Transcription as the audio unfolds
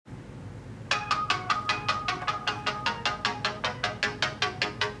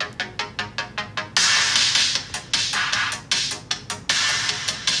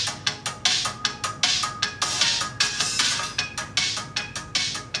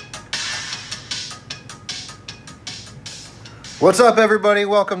What's up, everybody?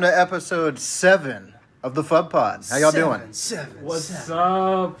 Welcome to episode 7 of the Fub Pod. How y'all doing? What's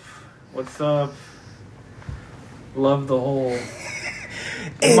up? What's up? Love the whole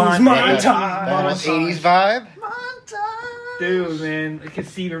 80s montage. 80s vibe? Dude, man, I can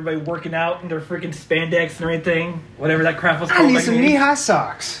see everybody working out in their freaking spandex and everything. Whatever that crap was called. I need some knee-high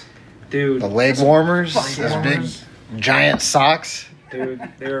socks. Dude. The leg warmers? Those big, giant socks? Dude,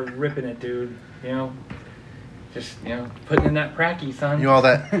 they were ripping it, dude. You know? Just, putting in that pracky, son. You know, all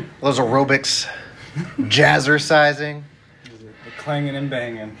those aerobics, jazzercising. The clanging and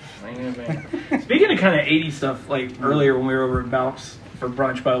banging. Speaking of kind of 80s stuff, like earlier when we were over at Balk's for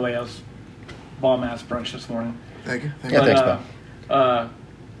brunch, by the way, I was bomb-ass brunch this morning. Thank you. Thanks, man.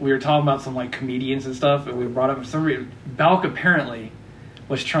 We were talking about some like comedians and stuff, and we brought up for some reason Balk apparently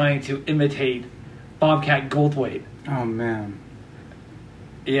was trying to imitate Bobcat Goldthwait. Oh man.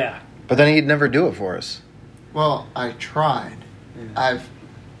 Yeah. But then he'd never do it for us. Well, I tried. Yeah.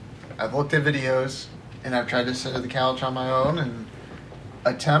 I've looked at videos and I've tried to sit at the couch on my own and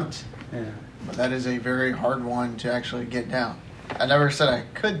attempt. Yeah. But that is a very hard one to actually get down. I never said I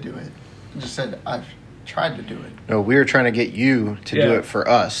could do it. I just said I've tried to do it. No, we were trying to get you to do it for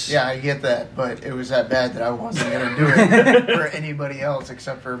us. Yeah, I get that, but it was that bad that I wasn't going to do it for anybody else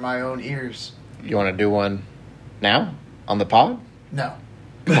except for my own ears. You want to do one now? On the pod? No.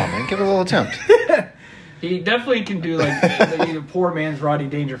 Come on, man. Give it a little attempt. He definitely can do like the poor man's Rodney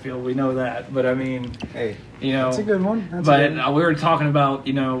Dangerfield. We know that, but I mean, hey, that's a good one. We were talking about,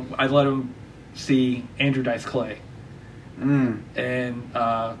 I let him see Andrew Dice Clay, and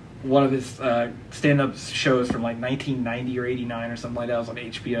one of his stand-up shows from like 1990 or 89 or something like that was on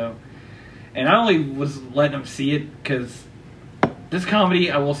HBO, and I only was letting him see it because this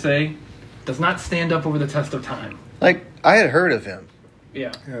comedy, I will say, does not stand up over the test of time. Like, I had heard of him.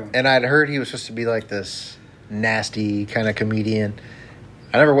 Yeah. And I'd heard he was supposed to be like this nasty kind of comedian.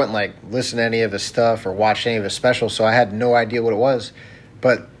 I never went and like listened to any of his stuff or watched any of his specials, so I had no idea what it was.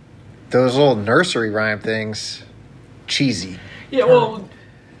 But those little nursery rhyme things, cheesy. Yeah, well,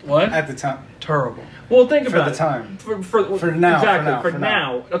 what? At the time, terrible. Well, think about it. For the time. For now. Exactly, for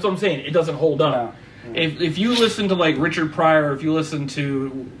now. That's what I'm saying. It doesn't hold up. No. If you listen to like Richard Pryor, if you listen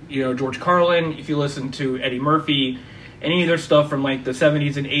to George Carlin, if you listen to Eddie Murphy, any of their stuff from like the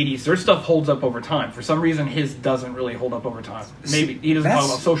 70s and 80s, their stuff holds up over time. For some reason, his doesn't really hold up over time. Maybe he doesn't talk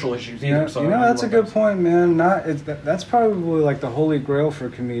about social issues either. That's a good point, man. That's probably like the holy grail for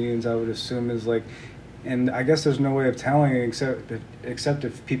comedians, I would assume, is like, and I guess there's no way of telling it except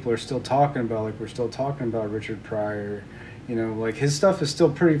if people are still talking about, like we're still talking about Richard Pryor. Like his stuff is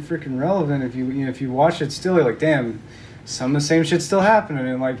still pretty freaking relevant. If you watch it still, you're like, damn, some of the same shit's still happening.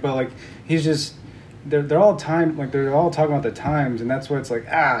 And like, but like he's just. They're all talking about the times, and that's why it's like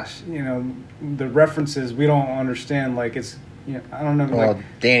the references we don't understand. Like it's I don't know. Well,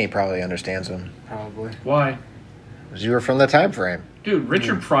 like, Danny probably understands them. Probably. Why? Because you were from the time frame. Dude,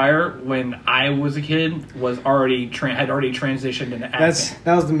 Richard Pryor, when I was a kid, was had already transitioned into acting.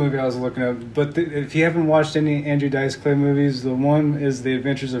 That was the movie I was looking at. But if you haven't watched any Andrew Dice Clay movies, the one is The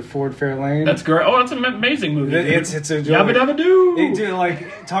Adventures of Ford Fairlane. That's great. Oh, that's an amazing movie. It's a yabba dabba doo. Dude,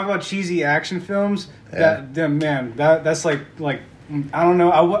 like talk about cheesy action films. Yeah. That's like I don't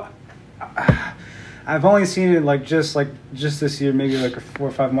know. I've only seen it like just this year, maybe like 4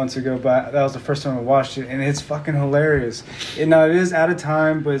 or 5 months ago, but that was the first time I watched it, and it's fucking hilarious. Now it is out of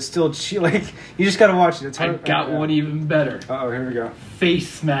time, but it's still like you just gotta watch it. It's hard. I got one even better. Here we go. Face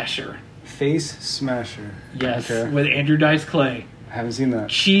Smasher. Face Smasher. Yes, okay. With Andrew Dice Clay. I haven't seen that.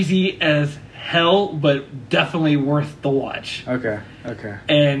 Cheesy as hell, but definitely worth the watch. Okay.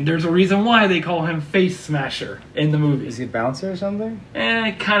 And there's a reason why they call him Face Smasher in the movie. Is he a bouncer or something?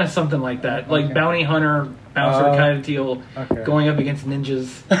 Kind of something like that. Like bounty hunter, bouncer kind of deal, going up against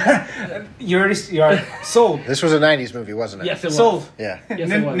ninjas. You already sold. This was a 90s movie, wasn't it? Yes, it was. Sold. Yeah.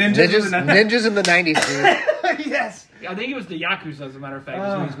 Yes, it was. Ninjas in the 90s, dude. Yes. I think it was the Yakuza, as a matter of fact,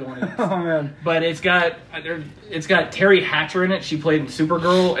 is who he's going against. Oh, man. But it's got Terry Hatcher in it. She played in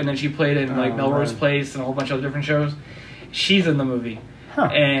Supergirl, and then she played in like Melrose Place and a whole bunch of other different shows. She's in the movie. Huh.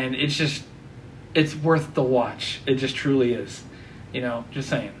 And it's worth the watch. It just truly is. Just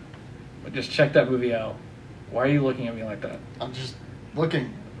saying. But just check that movie out. Why are you looking at me like that? I'm just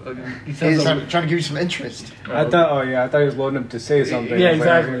looking. He He's trying to give you some interest. I thought he was loading up to say something. Yeah,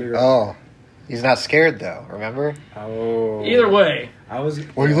 exactly. Oh. He's not scared, though, remember? Oh. Either way. Why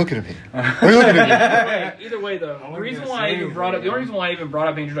are you looking at me? Why are you looking at me? Either way, though, the only reason why I even brought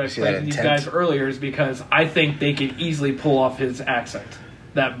up Andrew Dice Clay to these guys earlier is because I think they could easily pull off his accent.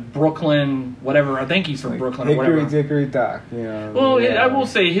 that Brooklyn, whatever. I think he's from Brooklyn or Hickory whatever. Dickory Dock, you know. Well, I will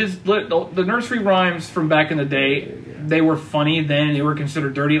say the nursery rhymes from back in the day, they were funny then. They were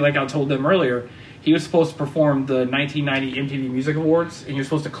considered dirty, like I told them earlier. He was supposed to perform the 1990 MTV Music Awards, and he was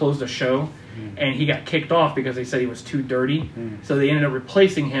supposed to close the show. And he got kicked off because they said he was too dirty. So they ended up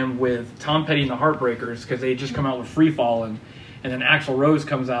replacing him with Tom Petty and the Heartbreakers because they had just come out with Free Fallin'. And then Axl Rose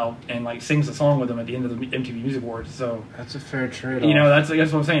comes out and like sings a song with them at the end of the MTV Music Awards. So that's a fair trade-off. You know, that's what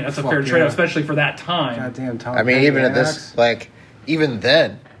I'm saying. That's a fair trade-off, especially for that time. Goddamn Tom I mean, Petty even and at this, like, even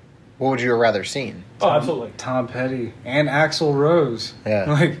then, what would you have rather seen? Absolutely. Tom Petty and Axl Rose. Yeah.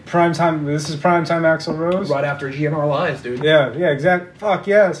 Like, primetime, this is primetime Axl Rose? Right after GNR Lives, dude. Yeah, exactly. Fuck,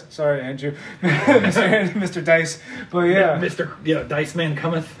 yes. Sorry, Andrew. Mr. Dice. But yeah. Mr. Dice Man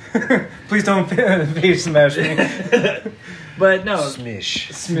cometh. Please don't face smash me. But no.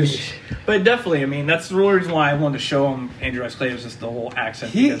 Smish. But definitely, I mean, that's the real reason why I wanted to show him Andrew Dice Clay was just the whole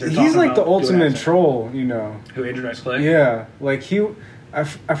accent. He's like the ultimate troll, you know. Who, Andrew Dice Clay? Yeah. Like, I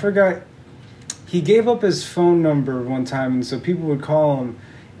forgot. He gave up his phone number one time, and so people would call him,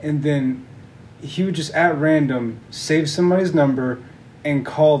 and then he would just at random save somebody's number and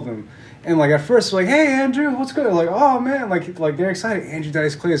call them. And like at first, like, "Hey Andrew, what's good?" Like, "Oh man," like they're excited. Andrew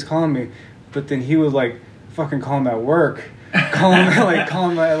Dice Clay is calling me, but then he would like fucking call him at work, call him at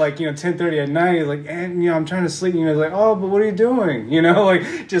like 10:30 at night. He's like, "And I'm trying to sleep." You know, like, "Oh, but what are you doing?" You know,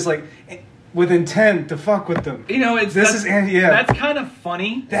 like just like with intent to fuck with them. You know, that's kind of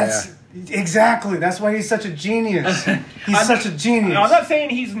funny. Exactly. That's why he's such a genius. He's such a genius. I'm not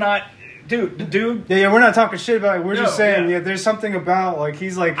saying he's not, dude. Yeah. We're not talking shit about it. We're just saying, there's something about like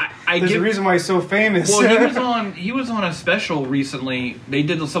he's like. There's a reason why he's so famous. Well, he was on a special recently. They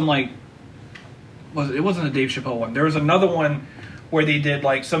did some it wasn't a Dave Chappelle one. There was another one where they did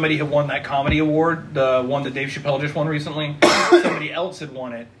like somebody had won that comedy award, the one that Dave Chappelle just won recently. Somebody else had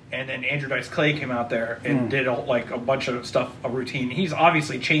won it. And then Andrew Dice Clay came out there and did a bunch of stuff, a routine. He's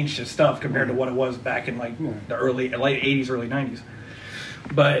obviously changed his stuff compared to what it was back in like the late 80s, early 90s.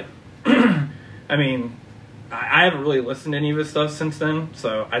 But, I mean, I haven't really listened to any of his stuff since then,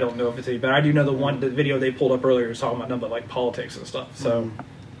 so I don't know if it's any better. I do know the video they pulled up earlier was talking about nothing but like politics and stuff. So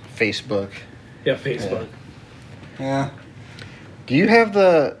Facebook. Yeah, Facebook. Yeah. Do you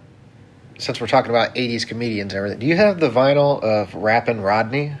have since we're talking about 80s comedians and everything, do you have the vinyl of Rappin'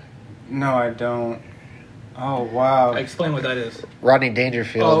 Rodney? No, I don't. Oh, wow. Explain what that is. Rodney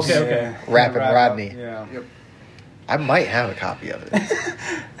Dangerfield's Rappin' Rodney. Yeah. Yep. I might have a copy of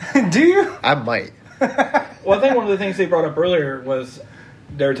it. Do you? I might. Well, I think one of the things they brought up earlier was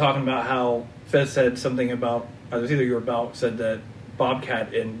they were talking about how Fez said something about, it was either you or about, said that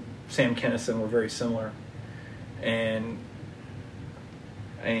Bobcat and Sam Kinison were very similar.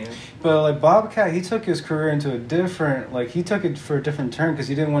 But like Bobcat, he took his career into a different, like he took it for a different turn because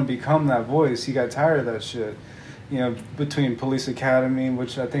he didn't want to become that voice. He got tired of that shit. You know, between Police Academy,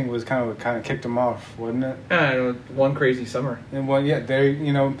 which I think was kind of kicked him off, wasn't it? One Crazy Summer. And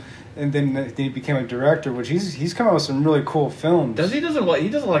and then he became a director, which he's come out with some really cool films. He does a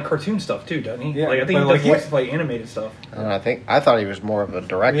lot of cartoon stuff too, doesn't he? Yeah, I think he does voices like animated stuff. I thought he was more of a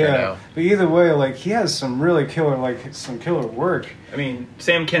director now. But either way, like he has some really killer work. I mean,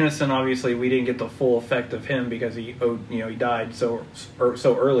 Sam Kinison, obviously, we didn't get the full effect of him because he died so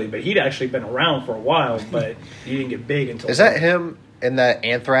early. But he'd actually been around for a while, but he didn't get big until. Is that him in that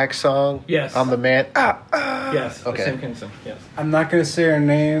Anthrax song? Yes. I'm the man. Yes. Okay. Sam Kinison. Yes. I'm not gonna say her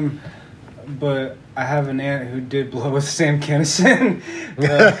name, but I have an aunt who did blow with Sam Kinison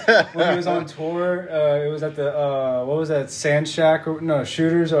when he was on tour. It was at the what was that, Sand Shack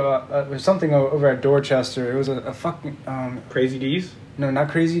Shooters or something over at Dorchester. It was a fucking Crazy D's. No, not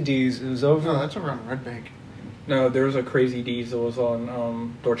Crazy D's. It was over. No, that's over on Red Bank. No, there was a Crazy D's that was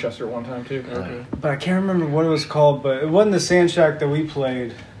on Dorchester one time too. Okay. But I can't remember what it was called. But it wasn't the Sand Shack that we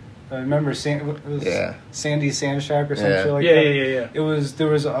played. I remember Sandy Sand Shack or some shit like that. Yeah. It was there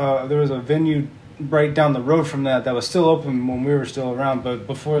was a venue right down the road from that was still open when we were still around, but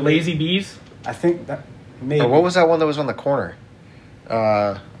before Lazy Bees. I think that maybe. Or what was that one that was on the corner?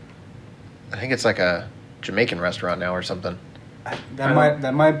 I think it's like a Jamaican restaurant now or something.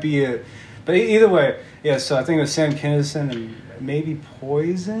 That might be it. But either way, yeah. So I think it was Sam Kinison and maybe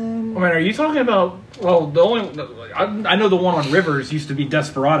Poison. I mean, are you talking about? Well, I know the one on Rivers used to be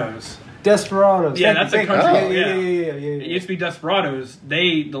Desperados. Desperados. Yeah, that's a country. Yeah. It used to be Desperados.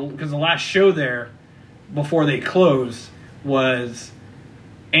 Because the last show there before they closed was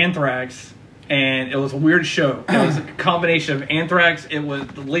Anthrax, and it was a weird show. It was a combination of Anthrax. It was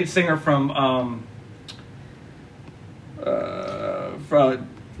the lead singer from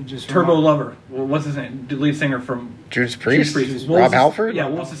Turbo Lover. Well, what's his name? The lead singer from Judas Priest? What Rob was his- Halford? Yeah,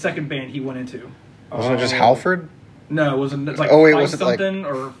 what was the second band he went into? Wasn't it just Halford? No, it wasn't. It's like Oh, wait, Fight was it like- something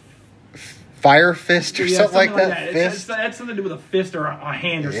or Fire Fist or yeah, something like that? It Fist? had something to do with a fist or a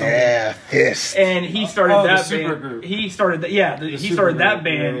hand or something. Yeah, Fist. And he started Oh, the that super band. group. He started that. Yeah, he started that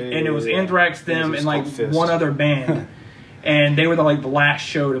band, and it was Anthrax, them, It was and like called Fist. one other band, and they were the last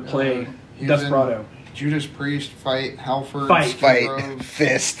show to play he was in Desperado. Judas Priest, Fight, Halford, Fight. Fight.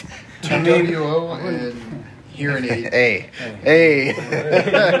 Fist. TWO, and Hearing Aid. Hey.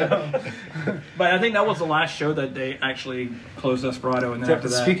 But I think that was the last show that they actually closed Desperado, and then after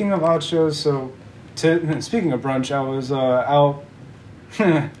that, Speaking of odd shows, speaking of brunch, I was out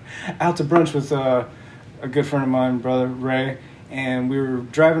out to brunch with a good friend of mine, brother Ray, and we were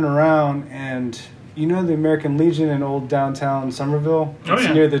driving around, and you know the American Legion in old downtown Somerville? Oh, It's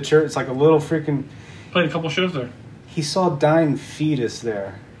yeah. near the church. It's like a little freaking... played a couple shows there. He saw Dying Fetus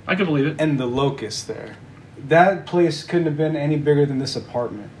there, I could believe it. and The Locust there. That place couldn't have been any bigger than this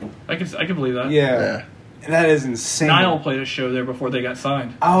apartment. I could believe that. Yeah. That is insane. Niall played a show there before they got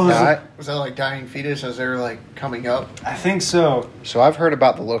signed. Was that like Dying Fetus as they were like coming up? I think so. So I've heard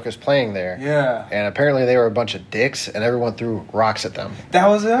about the Locust playing there. Yeah. And apparently they were a bunch of dicks, and everyone threw rocks at them. That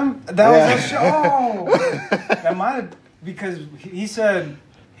was him? That Yeah. was a show. That might have, because he said,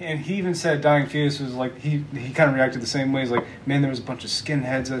 and he even said Dying Fetus was like, he kind of reacted the same way. He's like, man, there was a bunch of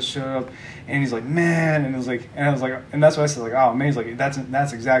skinheads that showed up. And he's like, man. And it was like, and I was like, and that's why I said, like, oh, man. He's like, that's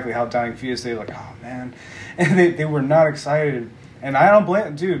exactly how Dying Fetus, they were like, oh, man. And they were not excited. And I don't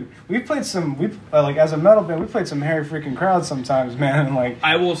blame, dude. We played some, like, as a metal band, we played some hairy freaking crowds sometimes, man. And like,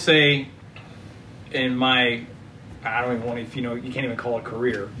 I will say, in my, I don't even want to, if you know, you can't even call it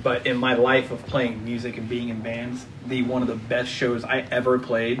career, but in my life of playing music and being in bands, one of the best shows I ever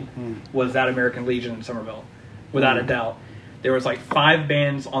played was that American Legion in Somerville, without a doubt. There was like 5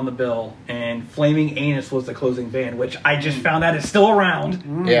 bands on the bill, and Flaming Anus was the closing band, which I just found out is still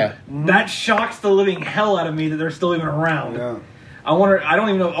around. Yeah. That shocks the living hell out of me that they're still even around. yeah. I wonder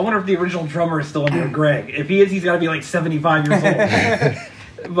if the original drummer is still in there, Greg. If he is, he's got to be like 75 years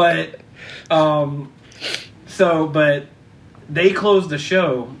old. But they closed the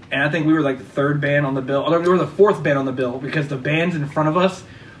show, and I think we were like the 3rd band on the bill. Although we were the 4th band on the bill, because the bands in front of us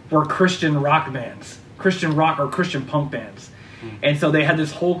were Christian rock bands, Christian rock or Christian punk bands. And so they had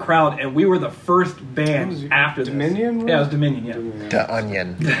this whole crowd, and we were the first band after Dominion? this. Yeah, it was Dominion, yeah. The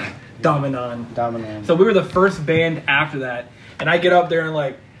Onion. Dominon. So we were the first band after that, and I get up there and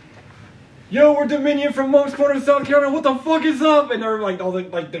like, yo, we're Dominion from Monk's Corner, South Carolina. What the fuck is up? And they're like, all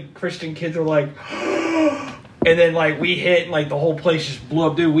the Christian kids are like, and then like we hit, and like the whole place just blew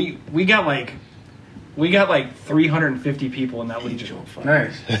up, dude. We got like 350 people in that Legion.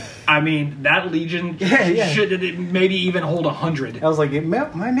 Nice. I mean, that Legion should maybe even hold 100. I was like,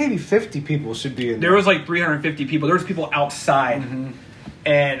 maybe 50 people should be in there. There was like 350 people. There was people outside. Mm-hmm.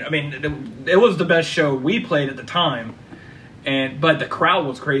 And I mean, it was the best show we played at the time. But the crowd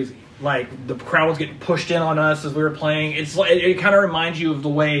was crazy. Like, the crowd was getting pushed in on us as we were playing. It's like, it kind of reminds you of the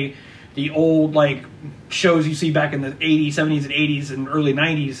way the old like shows you see back in the 80s, 70s, and 80s and early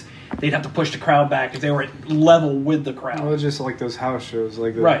 90s. They'd have to push the crowd back because they were at level with the crowd. Well, just like those house shows,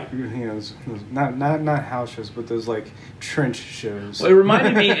 like Right. You know, those, not house shows, but those like trench shows. Well,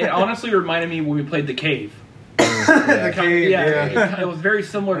 it honestly reminded me when we played The Cave. The Cave, It was very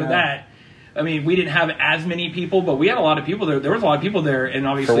similar to that. I mean, we didn't have as many people, but we had a lot of people there. There was a lot of people there, and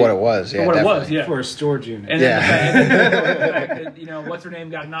obviously For what it was, yeah. for what definitely. it was, yeah. For a storage unit. And then the fact that, you know, what's her name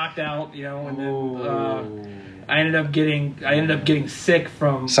got knocked out, you know, and then I ended up getting sick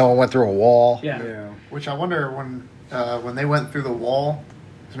from. Someone went through a wall. Yeah. Which I wonder when they went through the wall.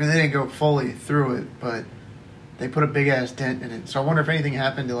 I mean, they didn't go fully through it, but they put a big ass dent in it. So I wonder if anything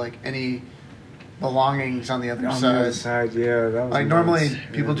happened to like any belongings on the other On side. the other side, yeah. That was Like nuts. normally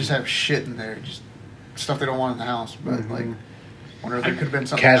people Yeah. just have shit in there, just stuff they don't want in the house. But Mm-hmm. like, wonder if there could have been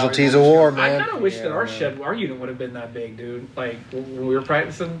something. Casualties of valuable. war, I man. kind of wish that our unit would have been that big, dude. Like when we were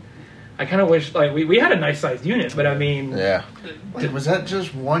practicing, I kind of wish like we had a nice sized unit, but I mean, Yeah. Like, was that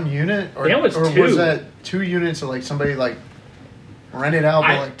just one unit, or, That was or two. was that 2 units that like somebody like rented out,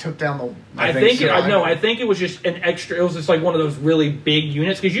 but like took down the? I think it was just an extra. It was just like one of those really big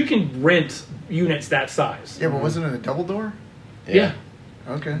units because you can rent units that size. Yeah, but wasn't it a double door? Yeah.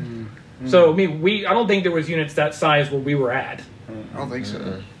 Okay, So I mean, I don't think there was units that size where we were at, I don't think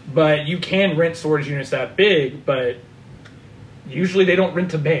so. but you can rent storage units that big, but usually they don't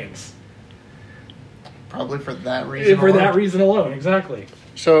rent to bands Probably for that reason. for that alone. reason alone. Exactly.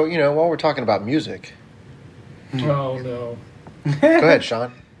 So, you know, while we're talking about music, Oh no. go ahead,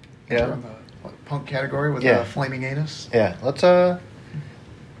 Sean. You We're know? in the punk category with Yeah. Flaming Anus. Yeah, let's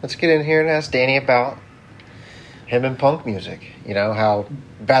let's get in here and ask Danny about him and punk music. You know, how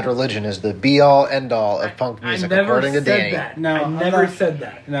Bad Religion is the be-all, end-all of punk music, according to Danny. I never said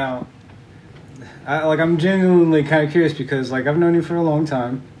that. No. I'm genuinely kind of curious because, like, I've known you for a long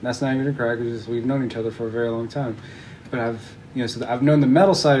time. That's not even a crack. It's just we've known each other for a very long time. But I've known the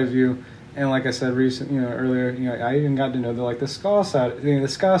metal side of you, and like I said earlier, I even got to know the ska side, the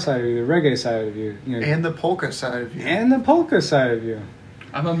ska side of you, the reggae side of you, and the polka side of you,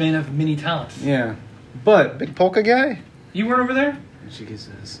 I'm a man of many talents. Yeah, but big polka guy. You weren't over there?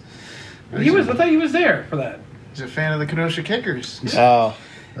 Jesus, I thought he was there for that. He's a fan of the Kenosha Kickers. Oh.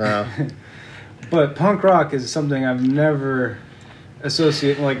 But punk rock is something I've never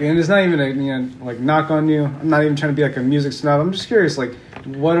associated, and it's not even a knock on you. I'm not even trying to be like a music snob. I'm just curious,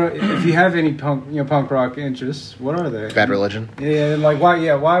 if you have any punk rock interests, what are they? Bad Religion. Yeah,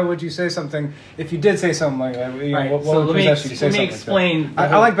 why would you say something if you did say something like that? Right. What So would possess you to say let me something explain. like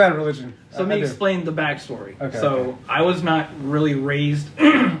that? I like Bad Religion. So let me explain the backstory. Okay. I was not really raised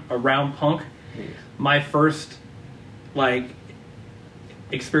around punk. My first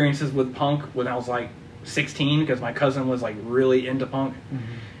experiences with punk when I was 16, because my cousin was really into punk,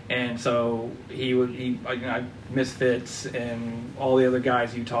 and so he Misfits and all the other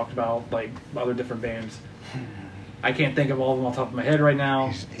guys you talked about, other different bands. I can't think of all of them off the top of my head right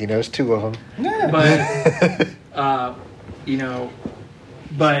now. He knows two of them. Yeah. But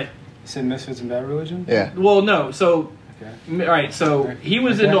but you said Misfits and Bad Religion? Yeah. Well, no. So okay. All right. So he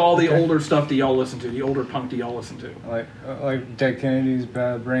was into all the older stuff that y'all listen to, the older punk that y'all listen to, like Dead Kennedys,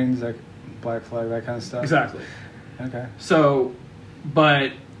 Bad Brains, Black Flag, that kind of stuff. Exactly. Okay. So,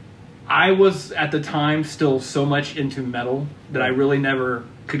 but I was at the time still so much into metal that I really never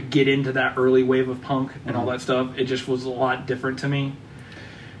could get into that early wave of punk and all that stuff. It just was a lot different to me.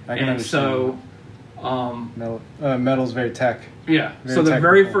 I can understand. So, metal's very tech. Yeah. Very so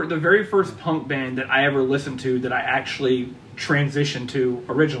technical. the very first punk band that I ever listened to that I actually transitioned to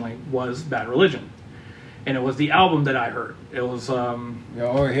originally was Bad Religion. And it was the album that I heard. It was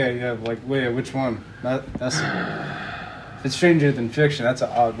wait, which one? That's if it's Stranger Than Fiction. That's an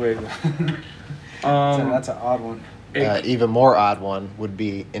odd way. That's an odd one. Even more odd one would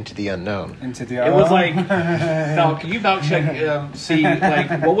be Into the Unknown. Into the It was Val, can you vouch check see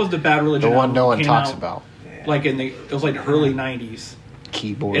what was the Bad Religion? The one no one came talks out, about. It was early 90s.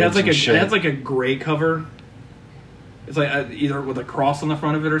 Keyboards. It has and shit. it has a gray cover. It's either with a cross on the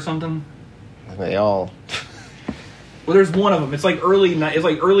front of it or something. They all. Well, there's one of them. It's early to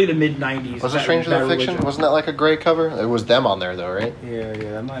mid 90s. Was it Stranger Than Fiction? Wasn't that a gray cover? It was them on there though, right? Yeah,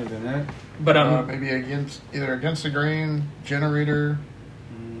 that might have been it. But maybe Against the Grain, Generator,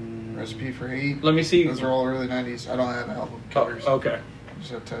 Recipe for Hate. Let me see. Those are all early 90s. I don't have album covers. Okay.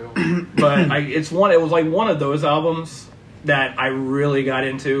 Just have title. But it was one of those albums that I really got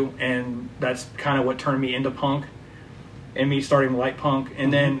into, and that's kind of what turned me into punk and me starting to like punk.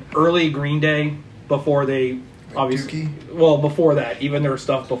 And then early Green Day, before they obviously Dookie? Well, before that, even their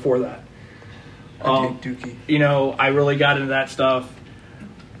stuff before that. I dig Dookie. I really got into that stuff.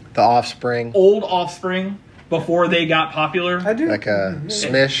 The Offspring. Old Offspring, before they got popular. I do. Like a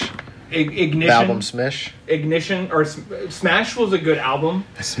Smish. Ignition. The album Smish. Ignition, or Smash was a good album.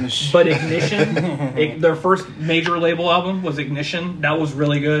 Smish. But Ignition, their first major label album was Ignition. That was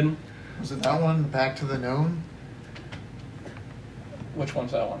really good. Was it that one, Back to the Known? Which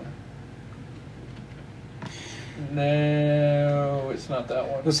one's that one? No, it's not that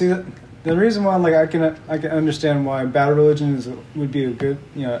one. Well, see, the reason why I can understand why Bad Religion would be a good,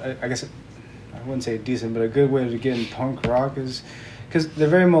 I guess I wouldn't say decent, but a good way to get in punk rock is because they're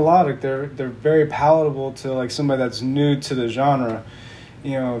very melodic. They're very palatable to somebody that's new to the genre.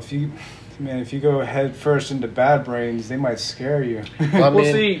 If you go head first into Bad Brains, they might scare you. Well,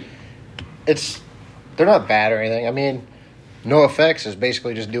 We'll see. They're not bad or anything. I mean, No Effects is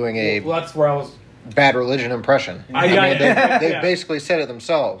basically just doing a That's where I was. Bad Religion impression. I got it. They Yeah. basically said it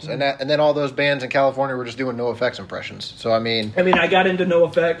themselves, and then all those bands in California were just doing No Effects impressions. So I got into No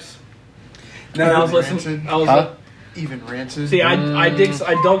Effects. No, and I was Rancid. listening. Even Rancid. See, I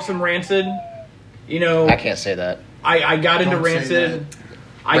dug some Rancid. I can't say that. I got into Don't say Rancid. that.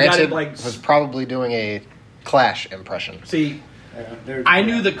 I got Rancid it was probably doing a Clash impression. See, I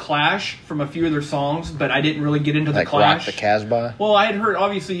knew the Clash from a few of their songs, but I didn't really get into the Clash. Rock the Casbah. Well, I had heard,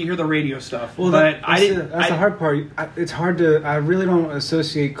 obviously, you hear the radio stuff. Well, but I didn't. That's the hard part. It's hard to. I really don't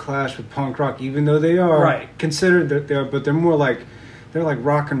associate Clash with punk rock, even though they are considered that they are. But they're more they're like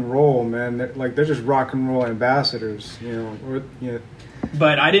rock and roll, man. They're just rock and roll ambassadors,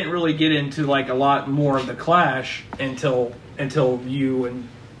 But I didn't really get into a lot more of the Clash until you and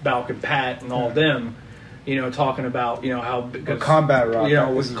Balk and Pat and all of them. talking about how Or combat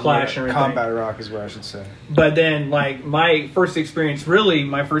rock, with Clash and everything. Combat rock is what I should say. But then, like, my first experience,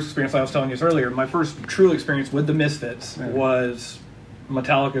 like I was telling you this earlier, my first true experience with the Misfits was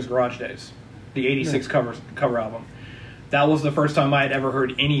Metallica's Garage Days, the '86 cover album. That was the first time I had ever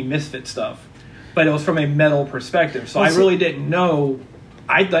heard any Misfit stuff, but it was from a metal perspective. So I really didn't know.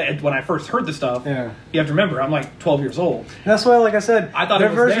 When I first heard the stuff, you have to remember, I'm like 12 years old. That's why, like I said, I thought their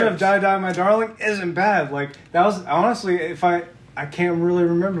it was version theirs. of Die Die My Darling isn't bad. Like, that was, honestly, I can't really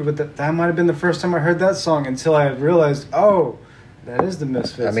remember, but that might have been the first time I heard that song until I realized, oh, that is the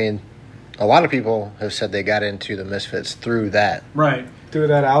Misfits. I mean, a lot of people have said they got into the Misfits through that. Right. Through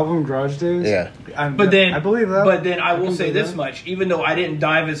that album, Garage Days? Yeah. I believe that. But then I will say believe this that. much. Even though I didn't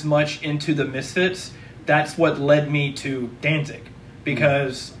dive as much into the Misfits, that's what led me to Danzig.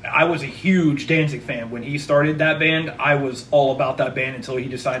 Because I was a huge Danzig fan. When he started that band, I was all about that band until he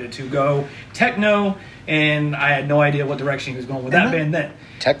decided to go techno, and I had no idea what direction he was going with that band then.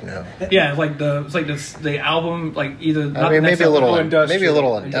 Techno. Yeah, the album, like either maybe a little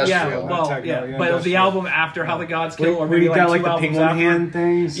industrial. Yeah, well, techno, but it was the album after How the Gods Kill, or where maybe you got like two the albums penguin after. hand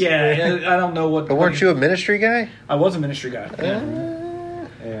things. Yeah, I don't know what. But weren't you a Ministry guy? I was a Ministry guy.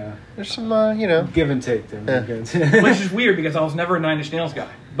 Yeah. There's some, give and take there. Yeah. Which is weird because I was never a Nine Inch Nails guy,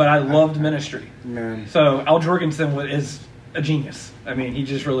 but I loved Ministry. Man. So Al Jorgensen is a genius. I mean, he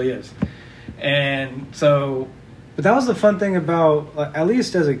just really is. And so... But that was the fun thing about, like, at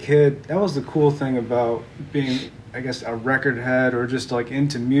least as a kid, that was the cool thing about being, I guess, a record head or just, like,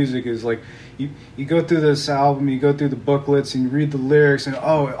 into music is, like, you go through this album, you go through the booklets, and you read the lyrics, and,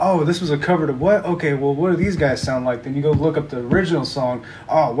 oh, this was a cover to what? Okay, well, what do these guys sound like? Then you go look up the original song.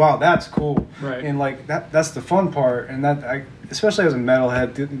 Oh, wow, that's cool. Right. And, like, that's the fun part. And especially as a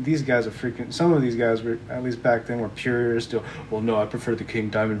metalhead, these guys are freaking... Some of these guys were, at least back then, were purists. Well, no, I prefer the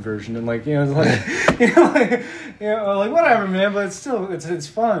King Diamond version. And, like, like, whatever, man. But it's still, it's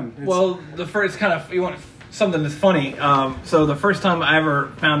fun. the first kind of... You want something that's funny. So the first time I ever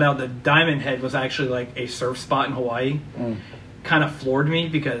found out that Diamond Head was actually, like, a surf spot in Hawaii kind of floored me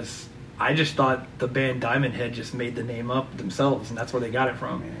because... I just thought the band Diamond Head just made the name up themselves, and that's where they got it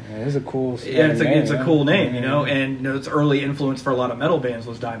from. Yeah, it's a cool name. It's a cool name, and its early influence for a lot of metal bands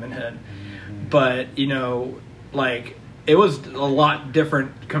was Diamond Head. But, like, it was a lot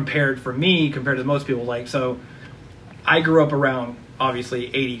different compared to most people. Like, so I grew up around, obviously,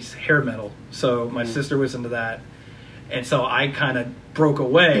 80s hair metal, so my sister was into that, and so I kind of broke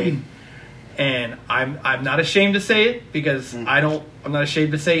away. And I'm not ashamed to say it because I'm not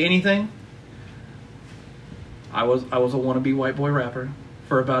ashamed to say anything. I was a wannabe white boy rapper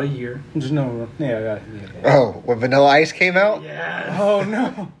for about a year. There's no Oh, when Vanilla Ice came out? Yeah. Oh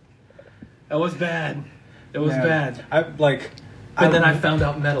no. That was bad. It was bad. But then I found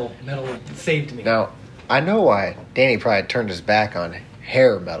out metal. Metal saved me. Now, I know why Danny probably turned his back on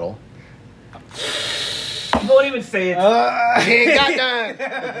hair metal. Don't even say it. He ain't got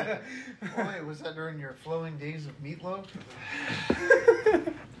none. Wait, was that during your flowing days of Meatloaf?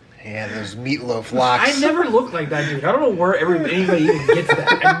 Yeah, those Meatloaf Locks. I never looked like that dude. I don't know where anybody even gets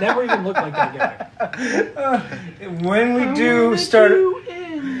that. I never even looked like that guy. When we do start... do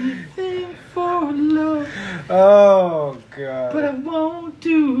anything for love. Oh, God. But I won't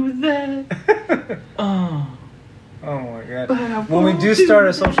do that. Oh my God. When we do start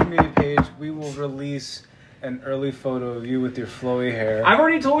a social media page, we will release an early photo of you with your flowy hair. I've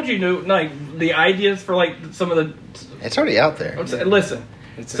already told you, like, the ideas for, like, some of the... It's already out there. Listen.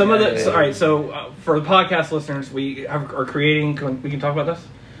 All right, so for the podcast listeners, we are creating... We can talk about this?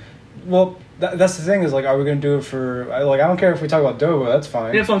 Well, that's the thing is, like, are we going to do it for... I don't care if we talk about Dobo, that's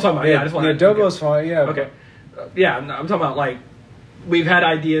fine. Yeah, that's what I'm talking about. Yeah, I just want Dobo's fine, yeah. Okay. I'm talking about, like, we've had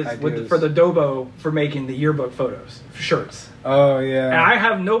ideas. For the Dobo for making the yearbook photos, shirts. Oh, yeah. And I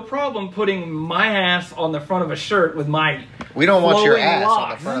have no problem putting my ass on the front of a shirt with my We don't want your ass locks. on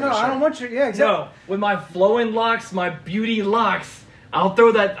the front of the No, shirt. I don't want your... Yeah, exactly. No, with my flowing locks, my beauty locks, I'll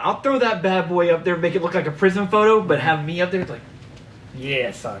throw that bad boy up there, make it look like a prison photo, but have me up there, it's like, yeah,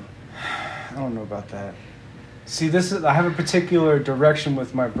 son. I don't know about that. See, I have a particular direction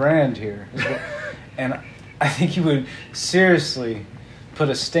with my brand here. And I think you would seriously put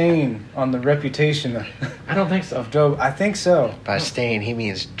a stain on the reputation I don't think so. of Dobo. I think so. By stain, he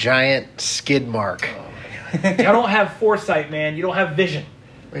means giant skid mark. I don't have foresight, man. You don't have vision.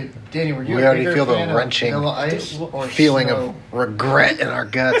 Wait, Danny, were you We a already bigger feel the fan of wrenching Vanilla Ice or feeling Snow? of regret in our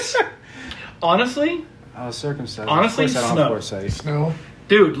guts. Honestly, I was circumcised. Honestly, of course I don't Snow. have foresight. Snow.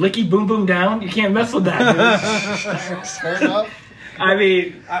 dude, licky boom boom down. You can't mess with that, dude. Fair enough. I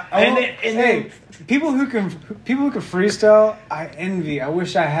mean, people who can freestyle, I envy. I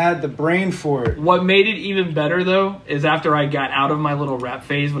wish I had the brain for it. what made it even better though is after I got out of my little rap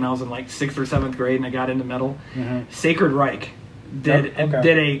phase when I was in like 6th or 7th grade and I got into metal. Sacred Reich did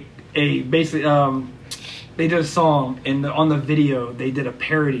a basically they did a song on the video they did a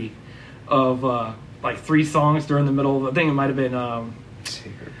parody of like 3 songs during the middle of, I think it might have been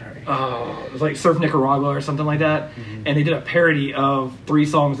it was like Surf Nicaragua or something like that, and they did a parody of 3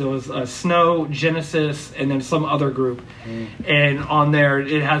 songs. It was Snow, Genesis, and then some other group. And on there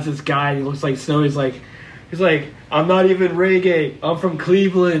it has this guy, he looks like Snow, he's like I'm not even reggae, I'm from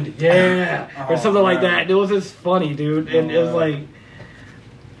Cleveland, or something like that. And it was just funny, dude. And it was like,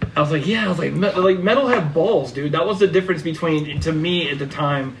 I was like metal had balls, dude. That was the difference between, to me at the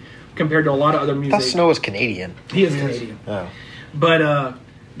time, compared to a lot of other music. I thought Snow was Canadian. He is Canadian. Oh. But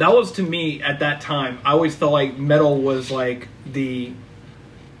that was, to me, at that time, I always felt like metal was like it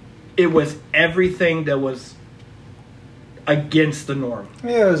was everything that was against the norm.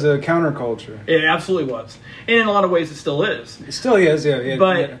 Yeah, it was a counterculture. It absolutely was. And in a lot of ways, it still is. It still is, yeah.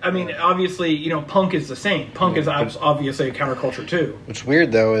 But, I mean, obviously, punk is the same. Punk is obviously a counterculture, too. What's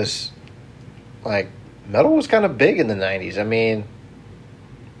weird, though, is, like, metal was kind of big in the 90s. I mean,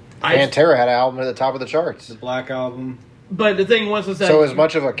 Pantera had an album at the top of the charts. The Black Album. But the thing was that... So as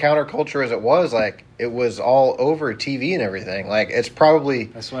much of a counterculture as it was, like, it was all over TV and everything. Like, it's probably...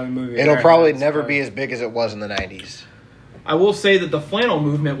 That's why the movie... It'll probably never be as big as it was in the 90s. I will say that the flannel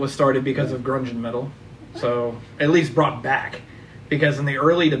movement was started because of grunge and metal. So, at least brought back. Because in the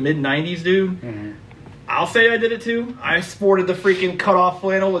early to mid-90s, dude, I'll say I did it too. I sported the freaking cut-off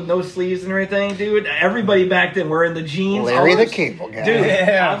flannel with no sleeves and everything, dude. Everybody back then wearing the jeans. Larry the Cable Guy. Dude,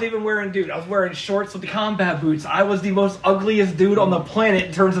 I was even wearing, I was wearing shorts with the combat boots. I was the most ugliest dude on the planet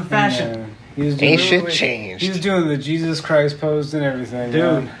in terms of fashion. Yeah. He was doing, Ain't shit changed. He was doing the Jesus Christ pose and everything.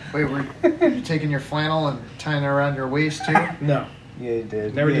 Dude. Man. Wait, were you taking your flannel and tying it around your waist too? No. Yeah, he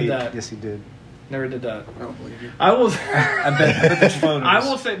did. Never did that. Yes, he did. Never did that. I don't believe you. I was... I bet there's photos. I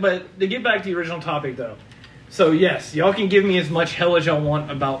will say, but to get back to the original topic, though. So, yes, y'all can give me as much hell as y'all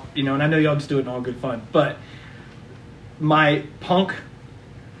want about, and I know y'all just do it in all good fun, but my punk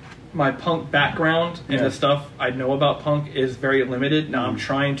background and the stuff I know about punk is very limited. Now, I'm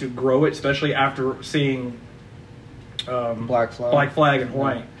trying to grow it, especially after seeing Black Flag in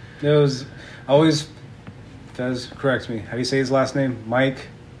Hawaii. It was always... Fez, correct me. How do you say his last name? Mike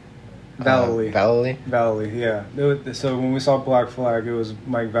Vallely. Vallely, yeah. So when we saw Black Flag, it was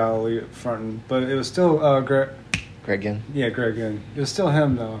Mike Vallely fronting, but it was still Greg Ginn. Yeah, Greg Ginn. It was still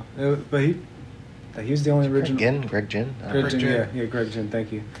him though. But he was the only original. Greg Ginn. Greg Ginn. Yeah, Greg Ginn.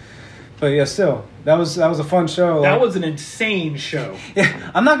 Thank you. But yeah, still that was a fun show. That was an insane show.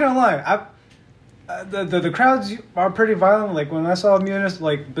 Yeah, I'm not gonna lie. The crowds are pretty violent. Like when I saw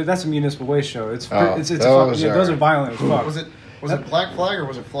but that's a Municipal Waste show. Those are violent as fuck. Was it Black Flag or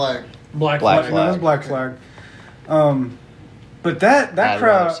was it Flag? Black Flag. It was Black Flag. But that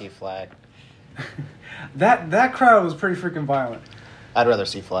crowd. See Flag. that crowd was pretty freaking violent. I'd rather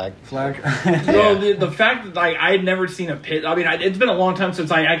see Flag. Well, the fact that I had never seen a pit. I mean, it's been a long time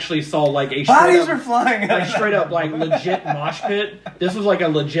since I actually saw like a bodies are flying, like straight up like legit mosh pit. This was like a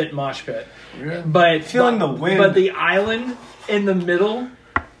legit mosh pit. Yeah. But feeling the wind. But the island in the middle.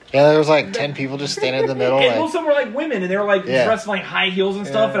 Yeah, there was like 10 people just standing in the middle. And most of them were like women, and they were like dressed in like high heels and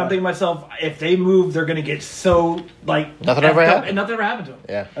stuff. And I'm thinking to myself, if they move, they're gonna get so like nothing ever happened. And nothing ever happened to them.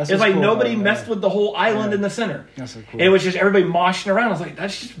 Yeah, it's like cool, nobody messed with the whole island in the center. That's so cool. And it was just everybody moshing around. I was like,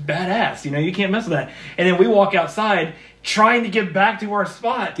 that's just badass. You can't mess with that. And then we walk outside trying to get back to our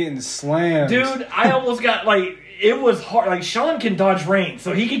spot, getting slammed. Dude, I almost got like. It was hard. Like, Sean can dodge rain,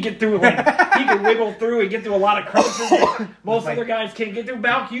 so he could get through it. Like, he could wiggle through and get through a lot of crevices. Most other guys can't get through.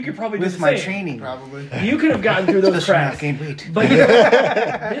 Balk, you could probably do the same. With my training. Probably. You could have gotten through those cracks. But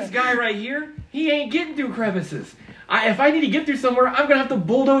this guy right here, he ain't getting through crevices. If I need to get through somewhere, I'm going to have to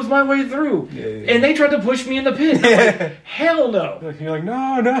bulldoze my way through. Yeah. And they tried to push me in the pit. I'm like, hell no. You're like, no.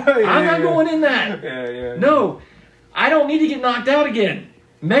 I'm not going in that. Yeah. No, I don't need to get knocked out again.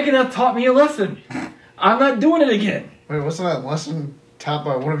 Megadeth taught me a lesson. I'm not doing it again. Wait, wasn't that lesson taught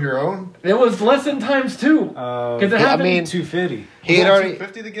by one of your own? It was lesson times 2. Because it happened. I mean, 250. He had already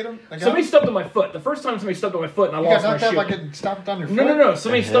 250 to get him. Somebody stepped on my foot. The first time somebody stepped on my foot, and I lost my shoe. You got knocked out like it stopped on your foot. No.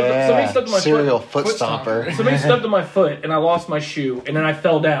 Somebody stepped on my serial foot. Foot stomper. Somebody stepped on my foot, and I lost my shoe, and then I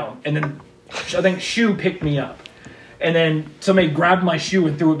fell down, and then I think shoe picked me up, and then somebody grabbed my shoe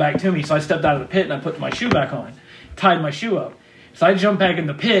and threw it back to me. So I stepped out of the pit and I put my shoe back on, tied my shoe up. So I jumped back in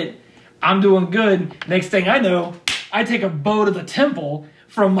the pit. I'm doing good. Next thing I know, I take a bow to the temple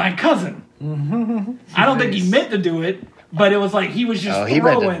from my cousin. I don't think he meant to do it, But it was like he was just Oh, he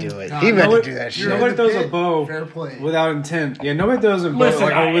meant throwing. to do it. He meant to do that shit. Nobody throws a bow Fair play. without intent. Yeah, nobody throws a bow. Listen,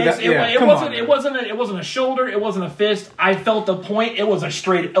 It it wasn't a shoulder, it wasn't a fist. I felt the point. It was a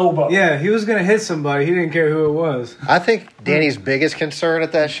straight elbow. Yeah, he was gonna hit somebody. He didn't care who it was. I think Danny's biggest concern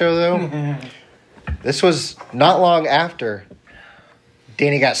at that show, though, this was not long after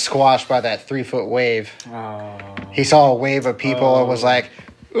Danny got squashed by that 3-foot wave. Oh. He saw a wave of people and was like,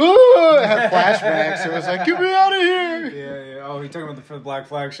 ooh, it had flashbacks. It was like, get me out of here. Yeah. Oh, you talking about the Black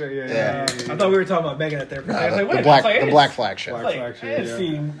Flag show? Yeah. I thought we were talking about Megadeth there. For a second. I was like, wait, The Black Flag show. Black Like, Flag show, I had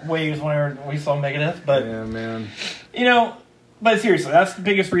seen waves whenever we saw Megadeth, but Yeah, man. But seriously, that's the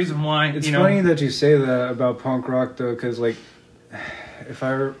biggest reason why. It's funny that you say that about punk rock, though, because like, if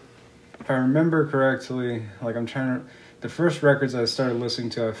I remember correctly, like the first records I started listening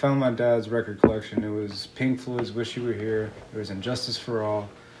to, I found my dad's record collection. It was Pink Floyd's "Wish You Were Here." There was "Injustice for All,"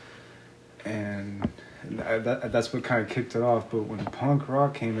 and that's what kind of kicked it off. But when punk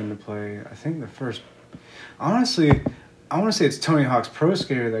rock came into play, I think the first, honestly, I want to say it's Tony Hawk's Pro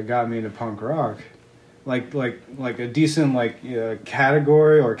Skater that got me into punk rock. Like a decent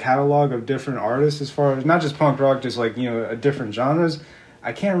category or catalog of different artists as far as not just punk rock, just like different genres.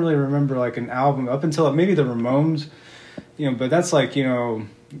 I can't really remember like an album up until maybe the Ramones, but that's like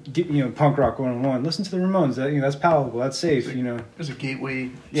punk rock 101. Listen to the Ramones. That that's palatable. That's safe. It's a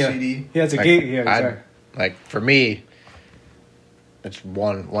gateway Yeah. CD. Yeah, it's a gate. Yeah, exactly. Like, for me, it's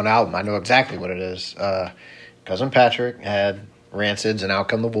one album. I know exactly what it is. Cousin Patrick had Rancids and Out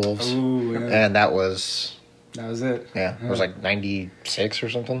Come the Wolves. Ooh, yeah. And that was it. Yeah, it was like 96 or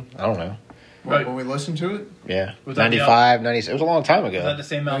something. I don't know. Right. When we listened to it? Yeah. Was that 95, 96. It was a long time ago. Was that the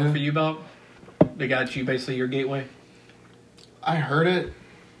same album for you, Bob? They got you basically your gateway? I heard it.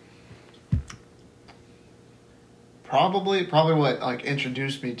 Probably what like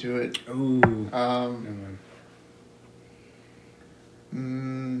introduced me to it. Ooh.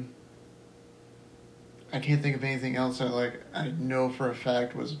 I can't think of anything else that I know for a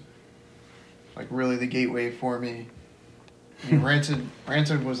fact was like really the gateway for me. I mean,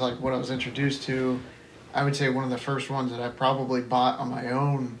 Rancid was like what I was introduced to. I would say one of the first ones that I probably bought on my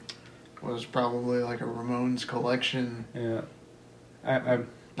own was probably like a Ramones collection. Yeah. I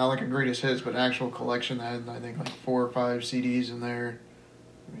Not like a greatest hits, but an actual collection that had, I think, like 4 or 5 CDs in there.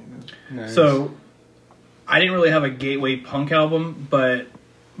 I mean, nice. So, I didn't really have a gateway punk album, but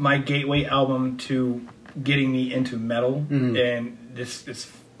my gateway album to getting me into metal, and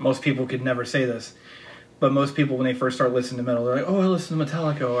this most people could never say this, but most people when they first start listening to metal, they're like, oh, I listen to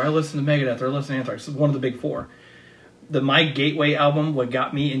Metallica, or I listen to Megadeth, or I listen to Anthrax. It's one of the big 4. My gateway album, what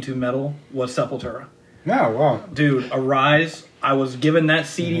got me into metal, was Sepultura. Oh, wow. Dude, Arise, I was given that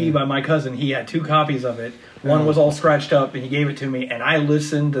CD by my cousin. He had 2 copies of it. One was all scratched up, and he gave it to me, and I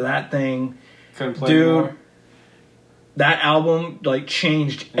listened to that thing. Couldn't play Dude, anymore. that album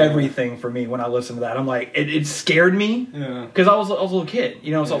changed everything for me when I listened to that. I'm like, it scared me because I was a little kid,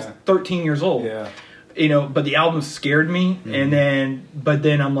 so I was 13 years old. Yeah. But the album scared me, but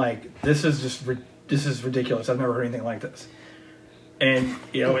then I'm like, this is ridiculous. I've never heard anything like this. And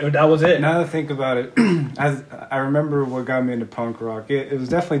that was it. Now that I think about it, I remember what got me into punk rock. It was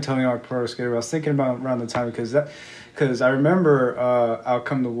definitely Tony Hawk Pro Skater. I was thinking about around the time because I remember Out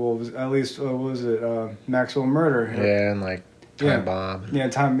Come the Wolves. At least what was it? Maxwell Murder. Yeah, and like Time Bomb.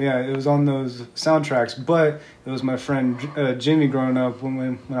 Yeah, it was on those soundtracks. But it was my friend Jimmy growing up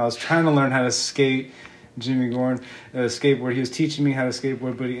when I was trying to learn how to skate. Jimmy Gorn, skateboard. He was teaching me how to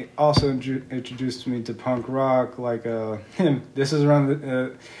skateboard, but he also introduced me to punk rock. Like this is around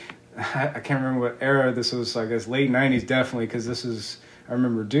the I can't remember what era this was. I guess late '90s, definitely, because I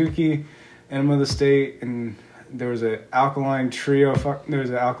remember Dookie, Enema of the State, and there was an Alkaline Trio. There was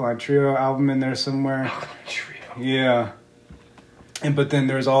an Alkaline Trio album in there somewhere. Alkaline Trio. Yeah. But then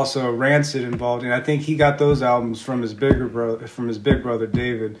there's also Rancid involved, and I think he got those albums from his big brother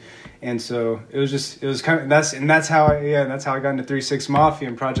David. And so it was kind of that's how I got into 3-6 Mafia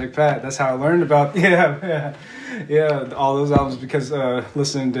and Project Pat. That's how I learned about all those albums because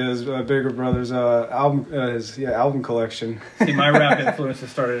listening to his bigger brother's album collection. See, my rap influences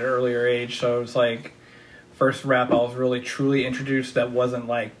started at an earlier age, so it's like first rap I was really truly introduced that wasn't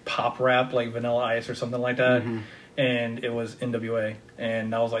like pop rap like Vanilla Ice or something like that. And it was NWA,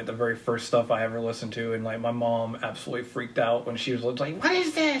 and that was like the very first stuff I ever listened to, and like my mom absolutely freaked out when she was like, "What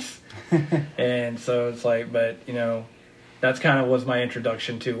is this?" And so it's like, but that's kind of was my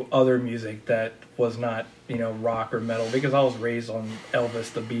introduction to other music that was not rock or metal, because I was raised on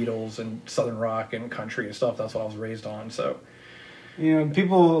Elvis, the Beatles, and Southern rock and country and stuff. That's what I was raised on. So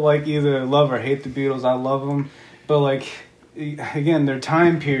people like either love or hate the Beatles. I love them, but like again, they're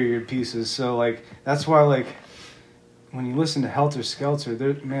time period pieces. So like that's why when you listen to Helter Skelter,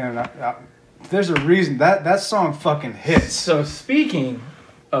 there's a reason that song fucking hits. So speaking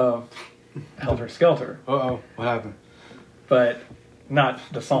of Helter Skelter. Uh-oh, what happened? But not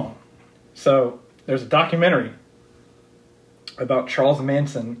the song. So there's a documentary about Charles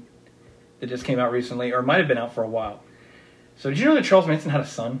Manson that just came out recently, or it might have been out for a while. So did you know that Charles Manson had a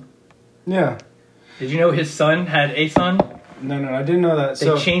son? Yeah. Did you know his son had a son? No, I didn't know that.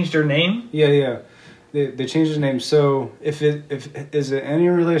 They changed their name? Yeah. They changed his name. So if is it any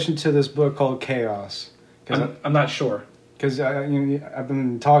relation to this book called Chaos? I'm not sure. Because I've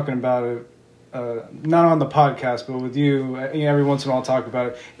been talking about it, not on the podcast, but with you. Every once in a while, I'll talk about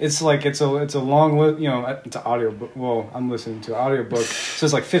it. It's like it's a long it's an audio book. Well, I'm listening to an audio book, so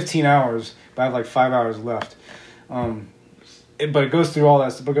it's like 15 hours, but I have like 5 hours left. But it goes through all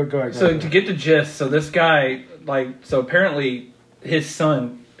that stuff. But go ahead. So to get the gist, so this guy, apparently his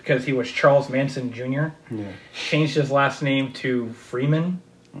son, because he was Charles Manson Jr., changed his last name to Freeman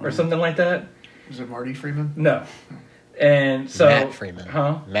or something like that. Is it Marty Freeman? No. And so Matt Freeman.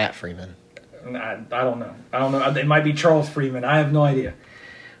 Huh? Matt Freeman. I don't know. It might be Charles Freeman. I have no idea.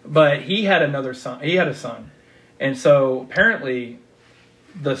 But he had another son. He had a son. And so apparently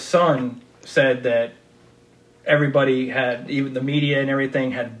the son said that everybody had, even the media and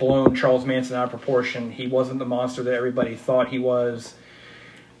everything, had blown Charles Manson out of proportion. He wasn't the monster that everybody thought he was.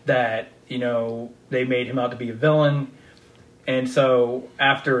 That, they made him out to be a villain. And so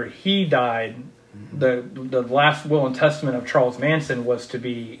after he died, the last will and testament of Charles Manson was to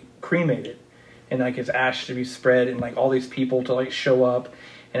be cremated. And his ash to be spread, and all these people to show up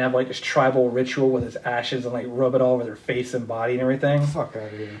and have this tribal ritual with his ashes and rub it all over their face and body and everything. Fuck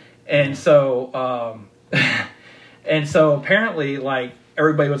out of here. And so and so apparently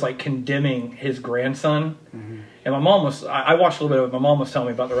everybody was condemning his grandson. Mm-hmm. And my mom I watched a little bit of it. My mom was telling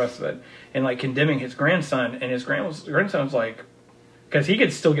me about the rest of it, and condemning his grandson. And his grandson was because he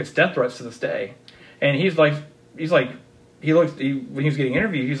still gets death threats to this day. And when he was getting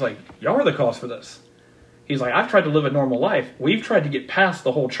interviewed, he's like, y'all are the cause for this. He's like, I've tried to live a normal life. We've tried to get past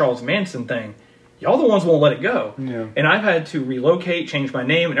the whole Charles Manson thing. Y'all the ones won't let it go. Yeah. And I've had to relocate, change my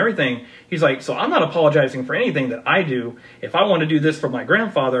name and everything. He's like, so I'm not apologizing for anything that I do. If I want to do this for my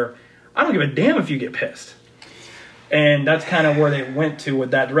grandfather, I don't give a damn if you get pissed. And that's kind of where they went to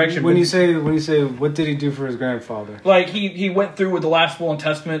with that direction. When you say, what did he do for his grandfather? He went through with the last will and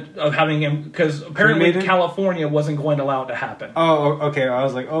testament of having him, because apparently California wasn't going to allow it to happen. Oh, okay. I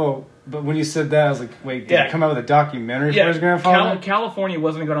was like, but when you said that, I was like, wait, did he come out with a documentary for his grandfather? California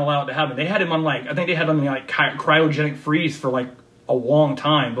wasn't going to allow it to happen. They had him on I think they had him in cryogenic freeze for a long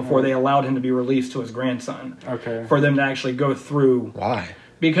time before they allowed him to be released to his grandson. Okay. For them to actually go through. Why?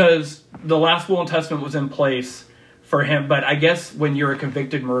 Because the last will and testament was in place for him, but I guess when you're a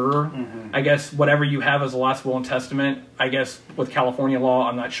convicted murderer, I guess whatever you have as a last will and testament, I guess with California law,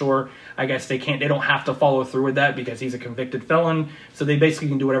 I'm not sure. I guess they don't have to follow through with that because he's a convicted felon. So they basically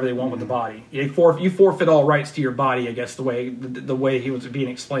can do whatever they want with the body. You forfeit all rights to your body, I guess, the way he was being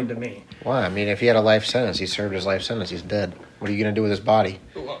explained to me. Why? I mean, if he had a life sentence, he served his life sentence, he's dead. What are you going to do with his body?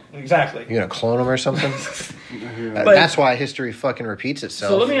 Well, exactly. You going to clone him or something? That's why history fucking repeats itself.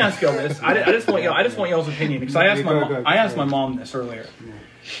 So let me ask y'all this. I just want y'all's opinion, because I asked my mom this earlier.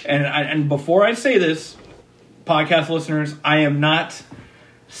 And before I say this, podcast listeners, I am not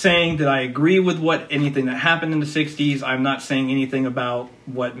saying that I agree with anything that happened in the 60s. I'm not saying anything about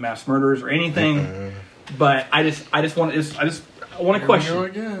what mass murders or anything. But I want to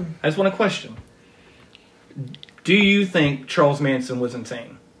question. I just want to question. Do you think Charles Manson was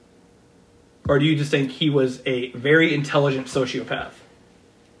insane? Or do you just think he was a very intelligent sociopath?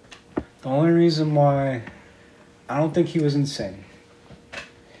 The only reason why I don't think he was insane,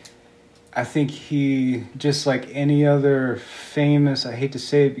 I think he, just like any other famous, I hate to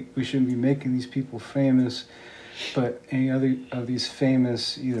say it, we shouldn't be making these people famous, but any other of these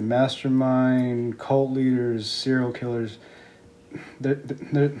famous either mastermind, cult leaders, serial killers,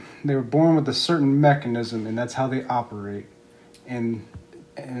 they were born with a certain mechanism, and that's how they operate. And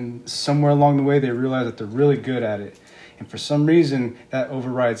somewhere along the way, they realize that they're really good at it. And for some reason, that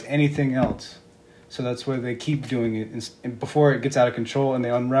overrides anything else. So that's why they keep doing it. And before it gets out of control and they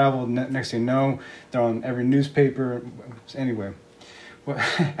unravel, next thing you know, they're on every newspaper. Anyway,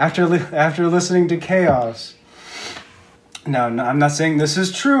 after listening to Chaos, now I'm not saying this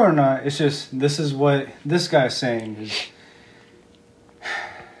is true or not. It's just this is what this guy's saying. Is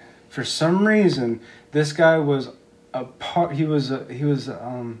for some reason, this guy was a part. He was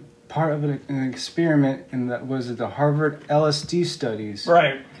part of an experiment in that was the Harvard LSD studies.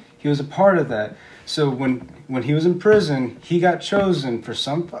 Right. He was a part of that. So when he was in prison, he got chosen for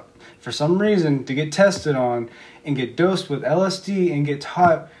for some reason to get tested on and get dosed with LSD and get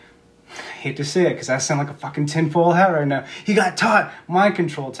taught, I hate to say it because I sound like a fucking tinfoil hat right now, he got taught mind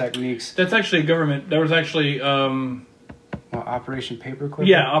control techniques. That's actually government. There was actually... Operation Paperclip?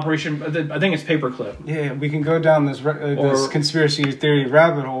 Yeah, Operation... I think it's Paperclip. Yeah, we can go down this conspiracy theory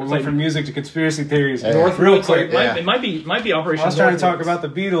rabbit hole. We went from music to conspiracy theories. Real quick. It might be Operation... I was trying to talk about the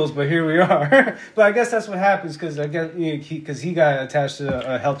Beatles, but here we are. But I guess that's what happens because he got attached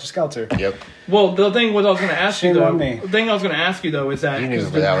to a helter skelter. Yep. Well, the thing was I was going to ask you though. The thing I was going to ask you though is that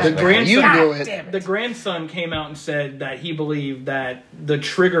the grandson came out and said that he believed that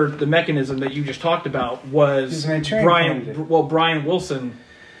the mechanism that you just talked about was Brian Wilson.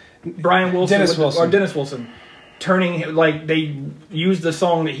 Dennis Wilson turning, like, they used the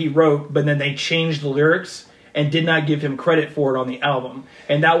song that he wrote, but then they changed the lyrics and did not give him credit for it on the album.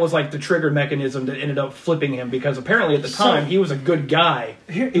 And that was like the trigger mechanism that ended up flipping him, because apparently at the time he was a good guy.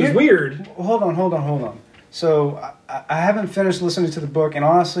 It was weird. Hold on. So I haven't finished listening to the book, and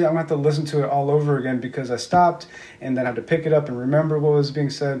honestly, I'm going to have to listen to it all over again because I stopped and then had to pick it up and remember what was being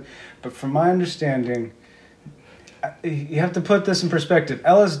said. But from my understanding, you have to put this in perspective.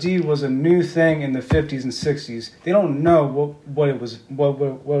 LSD was a new thing in the 50s and 60s. They don't know what it was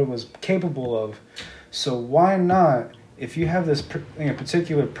capable of. So why not, if you have this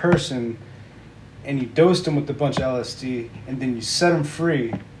particular person and you dosed him with a bunch of LSD and then you set him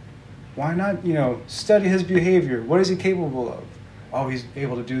free, why not, study his behavior? What is he capable of? Oh, he's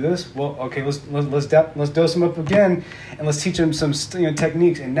able to do this? Well, okay, let's dose him up again and let's teach him some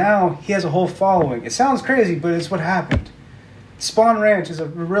techniques. And now he has a whole following. It sounds crazy, but it's what happened. Spawn Ranch is a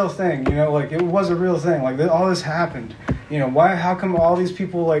real thing, it was a real thing. Like, all this happened. How come all these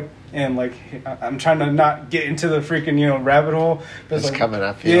people, I'm trying to not get into the freaking, rabbit hole. But it's coming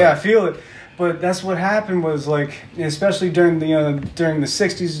up. I feel it. But that's what happened was, especially during the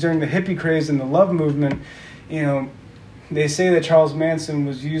 60s, during the hippie craze and the love movement, they say that Charles Manson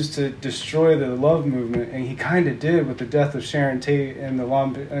was used to destroy the love movement, and he kind of did with the death of Sharon Tate and the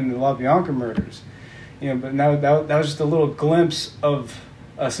La Bianca murders. But now that was just a little glimpse of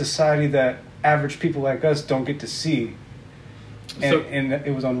a society that average people like us don't get to see. And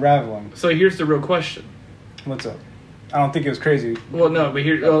it was unraveling. So here's the real question. What's up? I don't think it was crazy. Well, no, but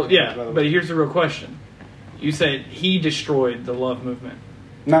but here's the real question. You said he destroyed the love movement.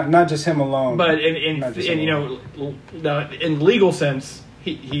 Not just him alone. But in legal sense,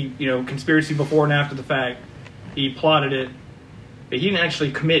 he conspiracy before and after the fact, he plotted it, but he didn't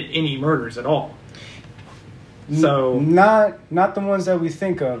actually commit any murders at all. So not the ones that we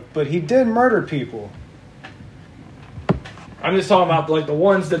think of, but he did murder people. I'm just talking about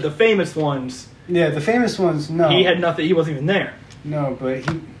the famous ones. Yeah, the famous ones. No, he had nothing. He wasn't even there. No, but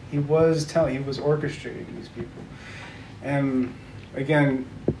he was orchestrating these people, and again,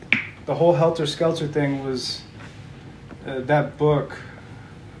 the whole helter skelter thing was that book.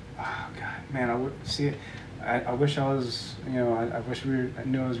 Oh God, man, I would see it. I wish I was, I wish we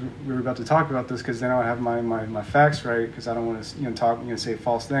were about to talk about this, because then I would have my facts right, because I don't want to say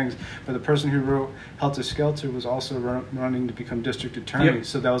false things. But the person who wrote Helter Skelter was also running to become district attorney. Yep.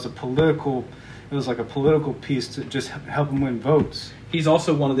 So that was it was like a political piece to just help him win votes. He's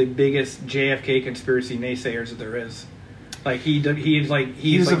also one of the biggest JFK conspiracy naysayers that there is. Like he's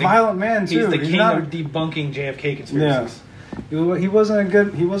a violent man too. He's the king of debunking JFK conspiracies. Yeah. He wasn't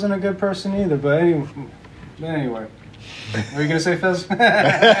a good person either. But anyway, what are you gonna say, Fez?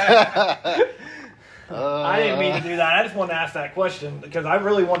 I didn't mean to do that. I just wanted to ask that question because I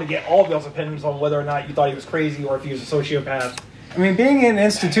really wanted to get all of y'all's opinions on whether or not you thought he was crazy or if he was a sociopath. I mean, being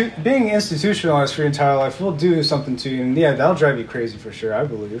institutionalized for your entire life will do something to you, and that'll drive you crazy for sure, I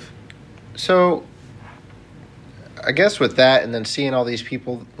believe. So, I guess with that, and then seeing all these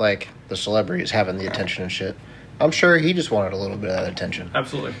people, like the celebrities, having the attention and shit, I'm sure he just wanted a little bit of that attention.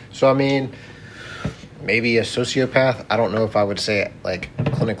 Absolutely. So, I mean, maybe a sociopath. I don't know if I would say it, like,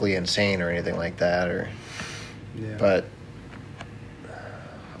 clinically insane or anything like that, but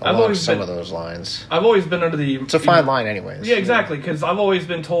along some of those lines. I've always been under the... It's a fine line anyways. Yeah, exactly, because I've always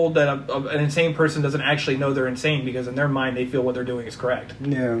been told that an insane person doesn't actually know they're insane, because in their mind they feel what they're doing is correct.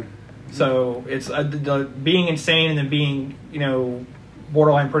 Yeah. So it's being insane and then being,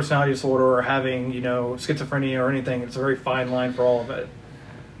 borderline personality disorder or having, schizophrenia or anything. It's a very fine line for all of it.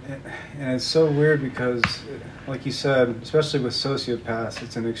 And it's so weird because, like you said, especially with sociopaths,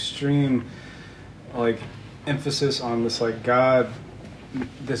 it's an extreme, emphasis on this,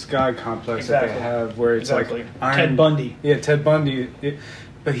 this God complex that they have, where it's Ted Bundy. Yeah, Ted Bundy.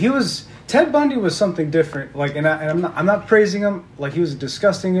 Ted Bundy was something different. I'm not praising him. He was a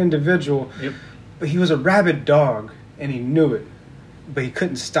disgusting individual. Yep. But he was a rabid dog, and he knew it. but he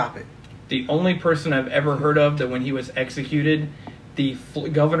couldn't stop it. The only person I've ever heard of that when he was executed, the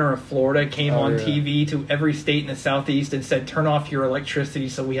governor of Florida came on TV to every state in the Southeast and said, turn off your electricity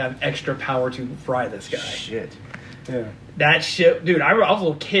so we have extra power to fry this guy. Shit. Yeah. That shit, dude, I was a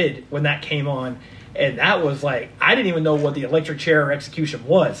little kid when that came on, and that was like, I didn't even know what the electric chair execution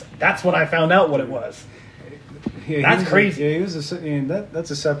was. That's when I found out what it was. Yeah, that's crazy. He was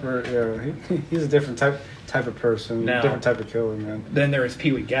that's a separate. Yeah, he's a different type of person, now, different type of killer, man. Then there is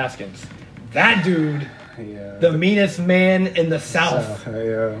Pee Wee Gaskins. That dude, the meanest man in the South.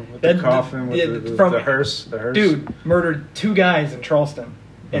 With the coffin, with the hearse. Dude, murdered 2 guys in Charleston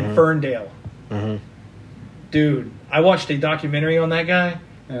and Ferndale. Mm-hmm. Dude, I watched a documentary on that guy.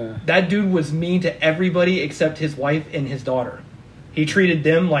 Yeah. That dude was mean to everybody except his wife and his daughter. He treated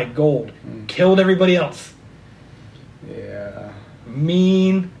them like gold. Killed everybody else. Yeah.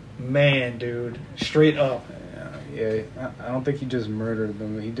 Mean man, dude. Straight up. Yeah. I don't think he just murdered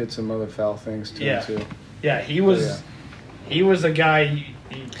them. He did some other foul things to him too. Yeah, he was a guy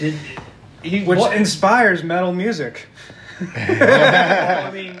which inspires metal music. Well,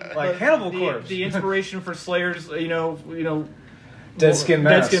 I mean, like Cannibal Corpse. The inspiration for Slayer's, Dead Skin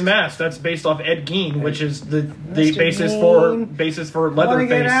Mask. That's based off Ed Gein, which is the basis for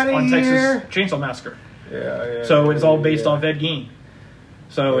Leatherface on Texas Chainsaw Massacre. Yeah. So it's all based off Ed Gein.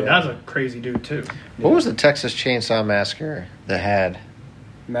 So that's a crazy dude too. What was the Texas Chainsaw Massacre that had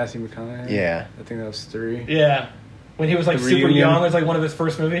Matthew McConaughey? Yeah. I think that was 3. Yeah. When he was like super young, it was like one of his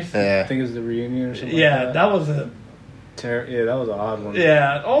first movies. Yeah. I think it was The Reunion or something. Yeah, like that. that was a that was an odd one.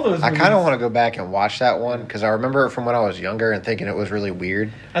 Yeah, all those. I kind of want to go back and watch that one because I remember it from when I was younger and thinking it was really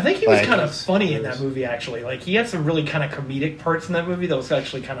weird. I think he was kind of funny in that movie, actually. Like, he had some really kind of comedic parts in that movie that was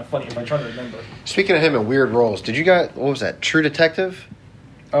actually kind of funny, if I try to remember. Speaking of him in weird roles, did you guys, what was that, True Detective?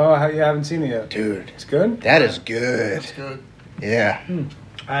 Oh, I haven't seen it yet. Dude. It's good? That is good. That's good. Yeah.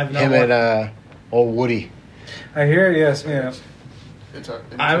 I have him and old Woody. I hear it, yes. Yeah.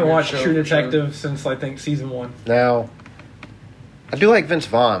 I haven't watched True Detective since, I think, season 1. Now, I do like Vince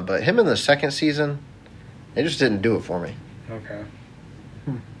Vaughn, but him in the second season, they just didn't do it for me. Okay.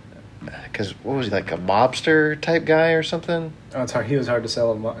 Because, what was he, like a mobster type guy or something? Oh, it's hard. He was hard to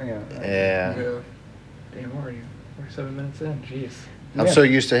sell. Yeah. Damn, where are you? 47 minutes in. Jeez. I'm so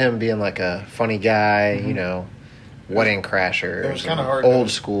used to him being like a funny guy, Wedding Crashers. It was kind of hard. Old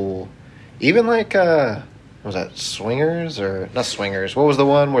school. Even like, what was that, Swingers? Or, not Swingers. What was the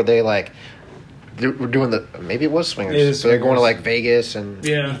one where they like, they were doing maybe it was Swingers. So they're going to like Vegas and.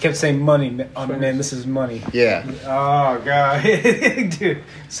 Yeah. He kept saying money. Oh, man, this is money. Yeah. Oh, God. Dude,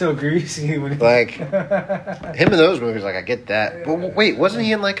 so greasy. When like, him in those movies, like, I get that. But wait, wasn't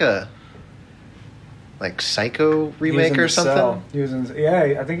he in like a. Like Psycho remake or something? Cell. He was in,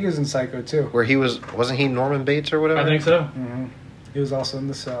 I think he was in Psycho too. Where wasn't he Norman Bates or whatever? I think so. Mm-hmm. He was also in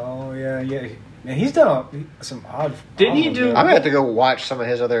The Cell. Yeah. Man, he's done some odd. Didn't he do? I'm gonna have to go watch some of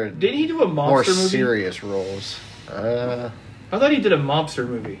his other. Didn't he do a mobster more movie? serious roles? I thought he did a mobster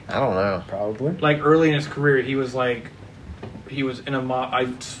movie. I don't know. Probably. Like early in his career, he was in a mob.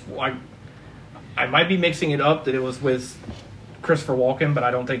 I might be mixing it up that it was with Christopher Walken, but I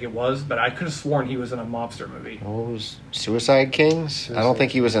don't think it was. But I could have sworn he was in a mobster movie. What was Suicide Kings? I don't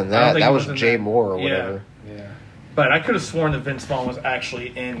think he was in that. That was Jay Moore or whatever. Yeah. But I could have sworn that Vince Vaughn was actually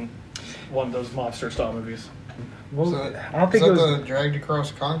in one of those mobster style movies. Well, I don't think it was the Dragged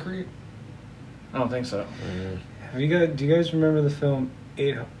Across Concrete. I don't think so. Do you guys remember the film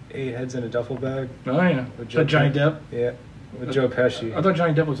Eight Heads in a Duffel Bag? Oh yeah, with Johnny Depp. Yeah, with Joe Pesci. I thought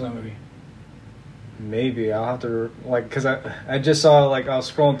Johnny Depp was in that movie. Maybe I'll have to because I just saw I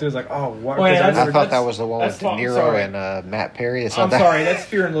was scrolling through. It's like, oh, what? Oh, yeah, I thought that was the one with De Niro and Matt Perry. I'm sorry, that's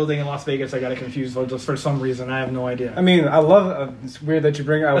Fear and Loathing in Las Vegas. I got it confused just for some reason. I have no idea. I mean, I love. It's weird that you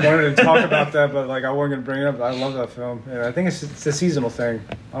bring. I wanted to talk about that, but I wasn't gonna bring it up. I love that film. Yeah, I think it's a seasonal thing.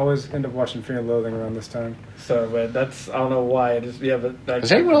 I always end up watching Fear and Loathing around this time. So, but I don't know why. But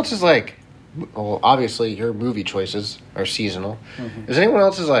is anyone else's well, obviously your movie choices are seasonal. Mm-hmm. Is anyone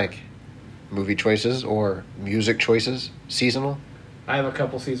else's movie choices or music choices seasonal? I have a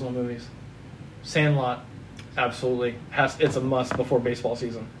couple seasonal movies. Sandlot, absolutely it's a must before baseball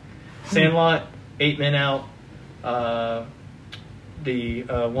season. Sandlot, 8 Men Out, the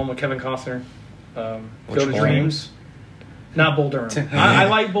one with Kevin Costner, Field of Dreams. Not Bull Durham. I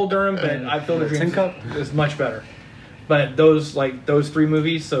like Bull Durham, but Field of Dreams is much better. But those 3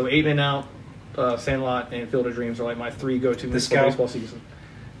 movies, so 8 Men Out, Sandlot, and Field of Dreams are my 3 go-to movies for baseball season.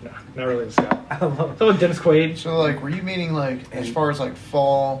 No, not really the Scout. So with Dennis Quaid. So were you meaning as far as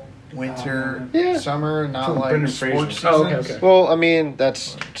fall, winter, summer, not sports season? Oh, okay. Well, I mean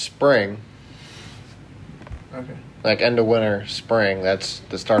that's spring. Okay. like end of winter, spring. That's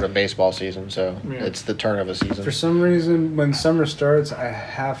the start of baseball season, so it's the turn of a season. For some reason, when summer starts, I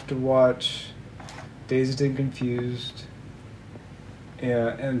have to watch Dazed and Confused. Yeah,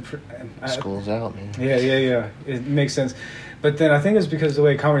 and School's out, man. Yeah. It makes sense. But then I think it's because the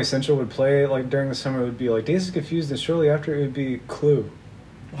way Comedy Central would play it, like during the summer, it would be like Dazed and Confused, and shortly after it would be Clue.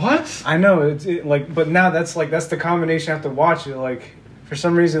 What? I know like, but now that's the combination I have to watch it. Like for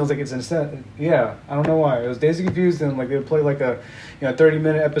some reason, it was like it's instant. Yeah, I don't know why. It was Dazed and Confused, and like they would play like a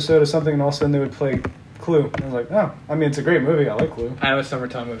 30-minute episode or something, and all of a sudden they would play Clue. And I was like, oh, I mean, it's a great movie. I like Clue. I have a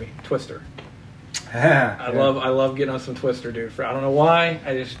summertime movie, Twister. I love getting on some Twister, dude. I don't know why.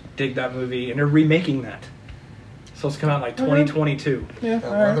 I just dig that movie, and they're remaking that. So it's come out in like 2022. Yeah,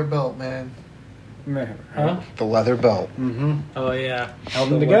 That leather belt, man. Huh? The leather belt. Mm-hmm. Oh yeah, Held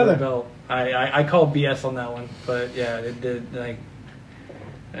them together. Belt. I called BS on that one, but yeah, it did like.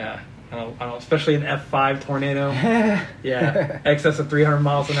 Yeah, I don't. Especially an F5 tornado. Yeah, excess of 300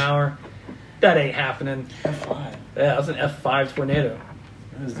 miles an hour. That ain't happening. F5. Yeah, that was an F5 tornado.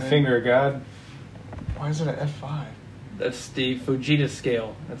 It was the finger of God. Why is it an F5? That's the Fujita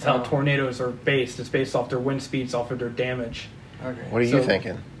scale. That's how tornadoes are based. It's based off their wind speeds, off of their damage. Okay. What are you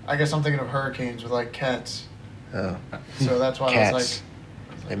thinking? I guess I'm thinking of hurricanes with like cats. Oh, So that's why cats. I was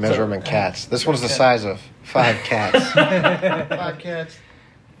They measure them in cats. This one's the size of 5 cats. like, 5 cats.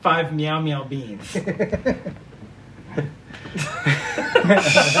 5 meow meow beans.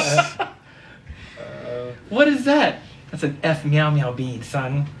 What is that? That's an F meow meow bean,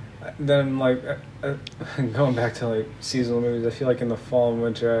 son. Then like going back to like seasonal movies, I feel like in the fall and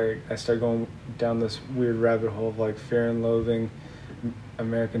winter I start going down this weird rabbit hole of like Fear and Loathing,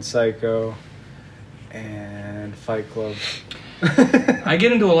 American Psycho, and Fight Club. I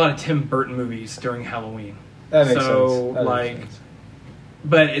get into a lot of Tim Burton movies during Halloween. That makes so sense. like,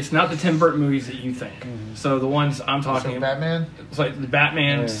 but it's not the Tim Burton movies that you think. Mm-hmm. So the ones I'm talking So about, Batman? it's like the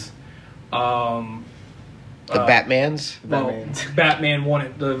Batmans. The Batmans? Well, Batman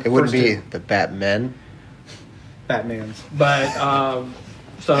wanted the. It wouldn't first be two. the Batmen. Batman's. But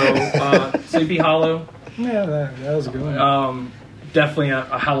Sleepy Hollow. Yeah, that was a good one. Definitely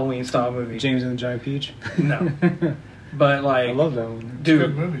a Halloween style movie. James and the Giant Peach. No, but like I love that one. dude.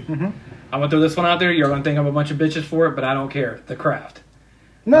 Good movie. Mm-hmm. I'm gonna throw this one out there. You're gonna think I'm a bunch of bitches for it, but I don't care. The Craft.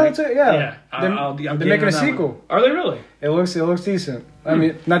 No, Like, it's yeah. I'll They're get making in a on that sequel. one. Are they really? It looks decent. I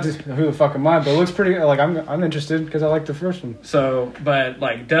mean, not just who the fuck am I, but it looks pretty. Like I'm interested because I like the first one. So, but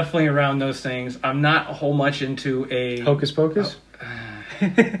like definitely around those things. I'm not a whole much into a Hocus Pocus.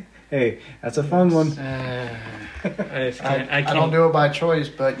 Hey, that's a fun one. I can't. I don't do it by choice,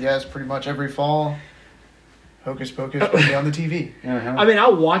 but yes, pretty much every fall, Hocus Pocus will be on the TV. Uh-huh. I mean,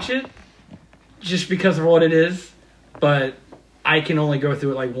 I'll watch it just because of what it is, but I can only go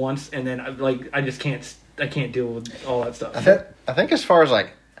through it like once, and then I just can't. I can't deal with all that stuff. I think as far as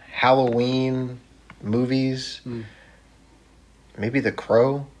like Halloween movies, maybe The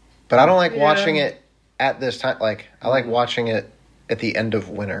Crow, but I don't like watching it at this time. Like I like watching it at the end of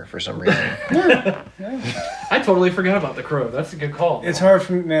winter for some reason. I totally forgot about The Crow. That's a good call. It's hard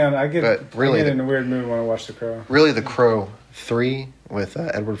for me, man. I get really in a weird mood when I watch The Crow. Really, The Crow 3 with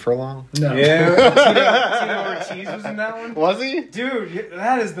Edward Furlong. No. Yeah, Tino Ortiz was in that one. Was he? Dude,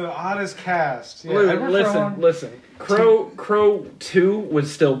 that is the oddest cast. Yeah, Listen. Crow 2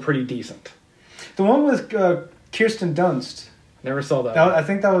 was still pretty decent. The one with Kirsten Dunst. Never saw that. I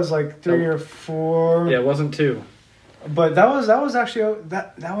think that was like 3 or 4. Yeah, it wasn't 2. But that was actually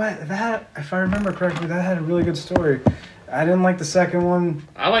that if I remember correctly, that had a really good story. I didn't like the second one.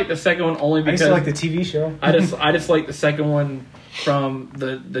 I like the second one only because I used to like the TV show. I just like the second one from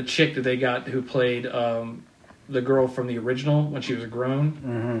the chick that they got who played the girl from the original when she was grown.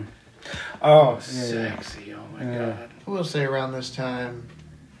 Mm-hmm. Oh, sexy! Yeah. Oh my god! I will say around this time,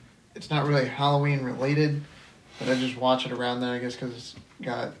 it's not really Halloween related, but I just watch it around then, I guess, because it's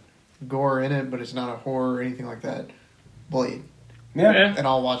got gore in it, but it's not a horror or anything like that. Blade. Yeah. And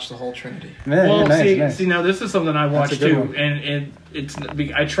I'll watch the whole Trinity. Yeah, Well, nice. see, now this is something I watch That's a good too, one. and it's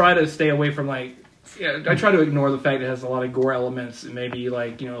I try to stay away from I try to ignore the fact it has a lot of gore elements and maybe a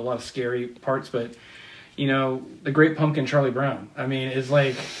lot of scary parts, but the Great Pumpkin, Charlie Brown. I mean, it's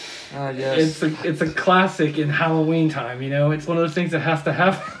like Yes. it's a classic in Halloween time. It's one of those things that has to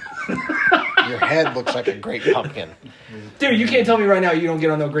happen. Your head looks like a great pumpkin. Dude, you can't tell me right now you don't get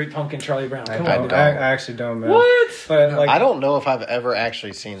on the Great Pumpkin, Charlie Brown. Come I on. don't. I actually don't, man. What? But like, I don't know if I've ever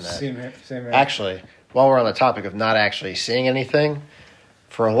actually seen that. Same here. Actually, while we're on the topic of not actually seeing anything,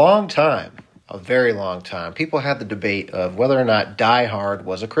 for a long time, a very long time, people had the debate of whether or not Die Hard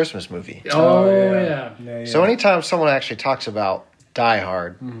was a Christmas movie. Oh, yeah. So anytime someone actually talks about Die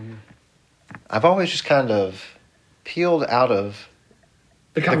Hard, I've always just kind of peeled out of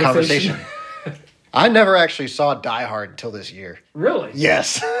The the conversation. I never actually saw Die Hard until this year. Really?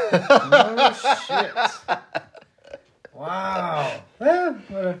 Yes. Oh shit! Wow.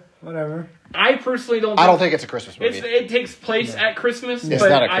 Whatever. I personally don't. I don't think it's a Christmas movie. It takes place at Christmas, It's but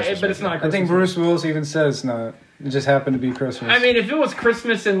not a Christmas but it's movie. not a Christmas I think movie. Bruce Willis even says it's not. It just happened to be Christmas. I mean, if it was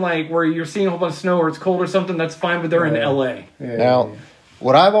Christmas and like where you're seeing a whole bunch of snow or it's cold or something, that's fine. But they're in L.A. Yeah, Now,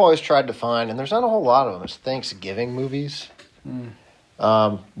 what I've always tried to find, and there's not a whole lot of them, is Thanksgiving movies.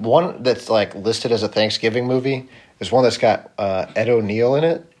 One that's like listed as a Thanksgiving movie is one that's got Ed O'Neill in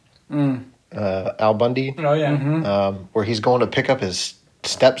it, Al Bundy, Oh yeah. where he's going to pick up his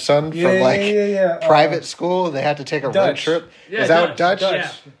stepson Yeah, from like yeah. private school. They had to take a road Dutch. trip. Yeah, Is that Dutch?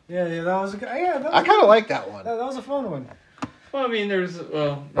 Dutch. Yeah, that was a good. Yeah, that was I kind of like that one. that was a fun one. Well, I mean, there's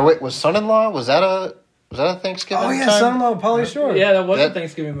Oh wait, was Son-in-Law? Was that a Thanksgiving? Oh yeah, time? Son-in-Law, Pauly Shore. yeah, that was a That-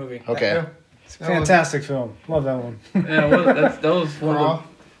 Thanksgiving movie. Okay. It's a fantastic film. Love that one. Yeah, that was one of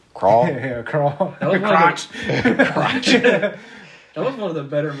Crawl. Yeah, Crawl. That was one of Crotch. the that was one of the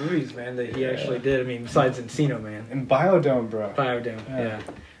better movies, man, that he actually did. I mean, besides Encino Man, And Biodome, bro. Biodome. Yeah. He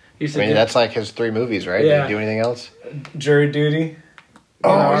I used to mean, do- that's like his 3 movies, right? Yeah. Did he do anything else? Jury Duty. Oh,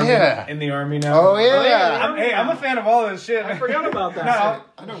 Army- yeah. In the Army now. Oh, yeah. yeah. I'm a fan of all this shit. I forgot about that. No,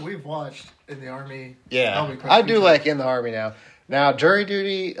 I know we've watched in the Army. Yeah. That'll be quite I do future. like In the Army now. Now, Jury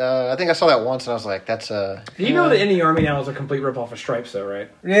Duty, I think I saw that once and I was like, that's Do you know that In the Army now is a complete ripoff of Stripes, though, right?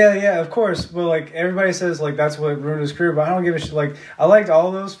 Yeah, of course. But like everybody says, like that's what ruined his career. But I don't give a shit. Like I liked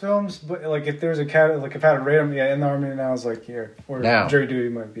all those films, but like if there's a cat, like if I had to rate them, In the Army now is like here. Or Now. Jury Duty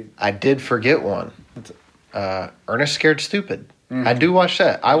might be. I did forget one. Ernest Scared Stupid. I do watch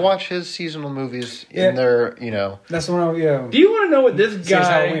that. I watch his seasonal movies Yeah. in their, That's the one. Yeah. Do you want to know what this It's guy?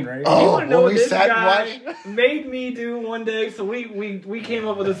 Halloween, right? Do you want to know when what we this sat and guy watched- made me do one day? So we came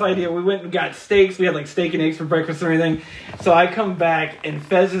up with this idea. We went and got steaks. We had like steak and eggs for breakfast and everything. So I come back and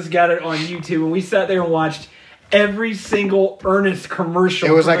Fez has got it on YouTube, and we sat there and watched every single Ernest commercial.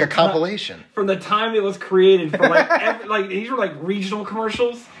 It was from like a the compilation. from the time it was created. For like these were like regional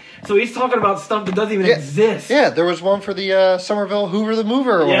commercials. So he's talking about stuff that doesn't even Yeah. exist. Yeah, there was one for the Somerville Hoover the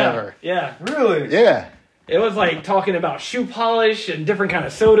Mover or whatever. Yeah. Really? Yeah. It was like talking about shoe polish and different kind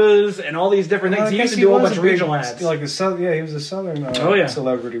of sodas and all these different things. I He guess used to do a whole was bunch of big- regional ads. Like he was a Southern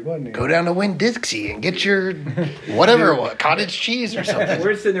celebrity, wasn't he? Go down to Winn-Dixie and get your whatever, cottage cheese or something.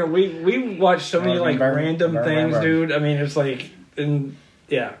 We're sitting there. We watched so many like random things, dude. I mean, it's like, and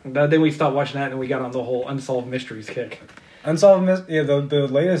yeah. Then we stopped watching that, and we got on the whole Unsolved Mysteries kick. Unsolved the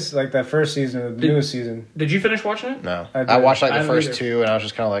latest, like that first season, the newest season. Did you finish watching it? No. I did. I watched like I the haven't first either. 2 and I was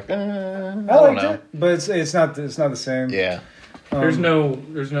just kind of like, I I don't liked know. it, but it's not the same. Yeah. There's no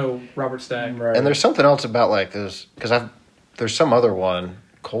Robert Stack. Right. And there's something else about like those, because there's some other one,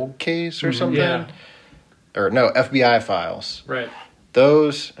 Cold Case or something. Yeah. Or no, FBI Files. Right.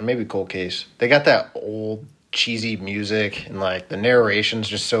 Those, and maybe Cold Case, they got that old cheesy music and like the narration's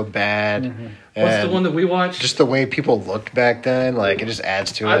just so bad. What's the And one that we watched? just the way people looked back then, like it just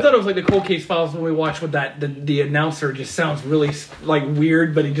adds to it. I thought it was like the Cold Case Files when we watched with that. The announcer just sounds really like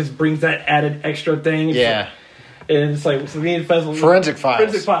weird, but he just brings that added extra thing. It's yeah. like- and it's like so me and Fez. Forensic Files.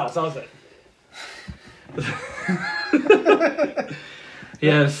 Forensic Files. That was it.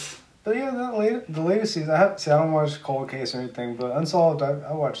 Yes. But yeah, the latest season. I don't watch Cold Case or anything, but Unsolved,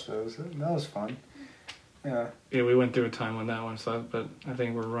 I watched those. That was fun. Yeah. Yeah, we went through a time on that one, so but I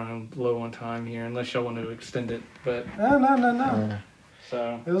think we're running low on time here, unless y'all want to extend it. But No.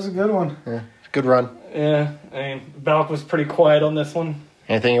 so It was a good one. Yeah. Good run. yeah, I mean, Balk was pretty quiet on this one.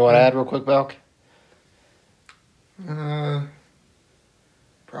 Anything you want to add real quick, Balk?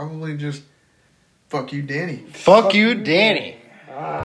 Probably just fuck you, Danny. Fuck you, Danny.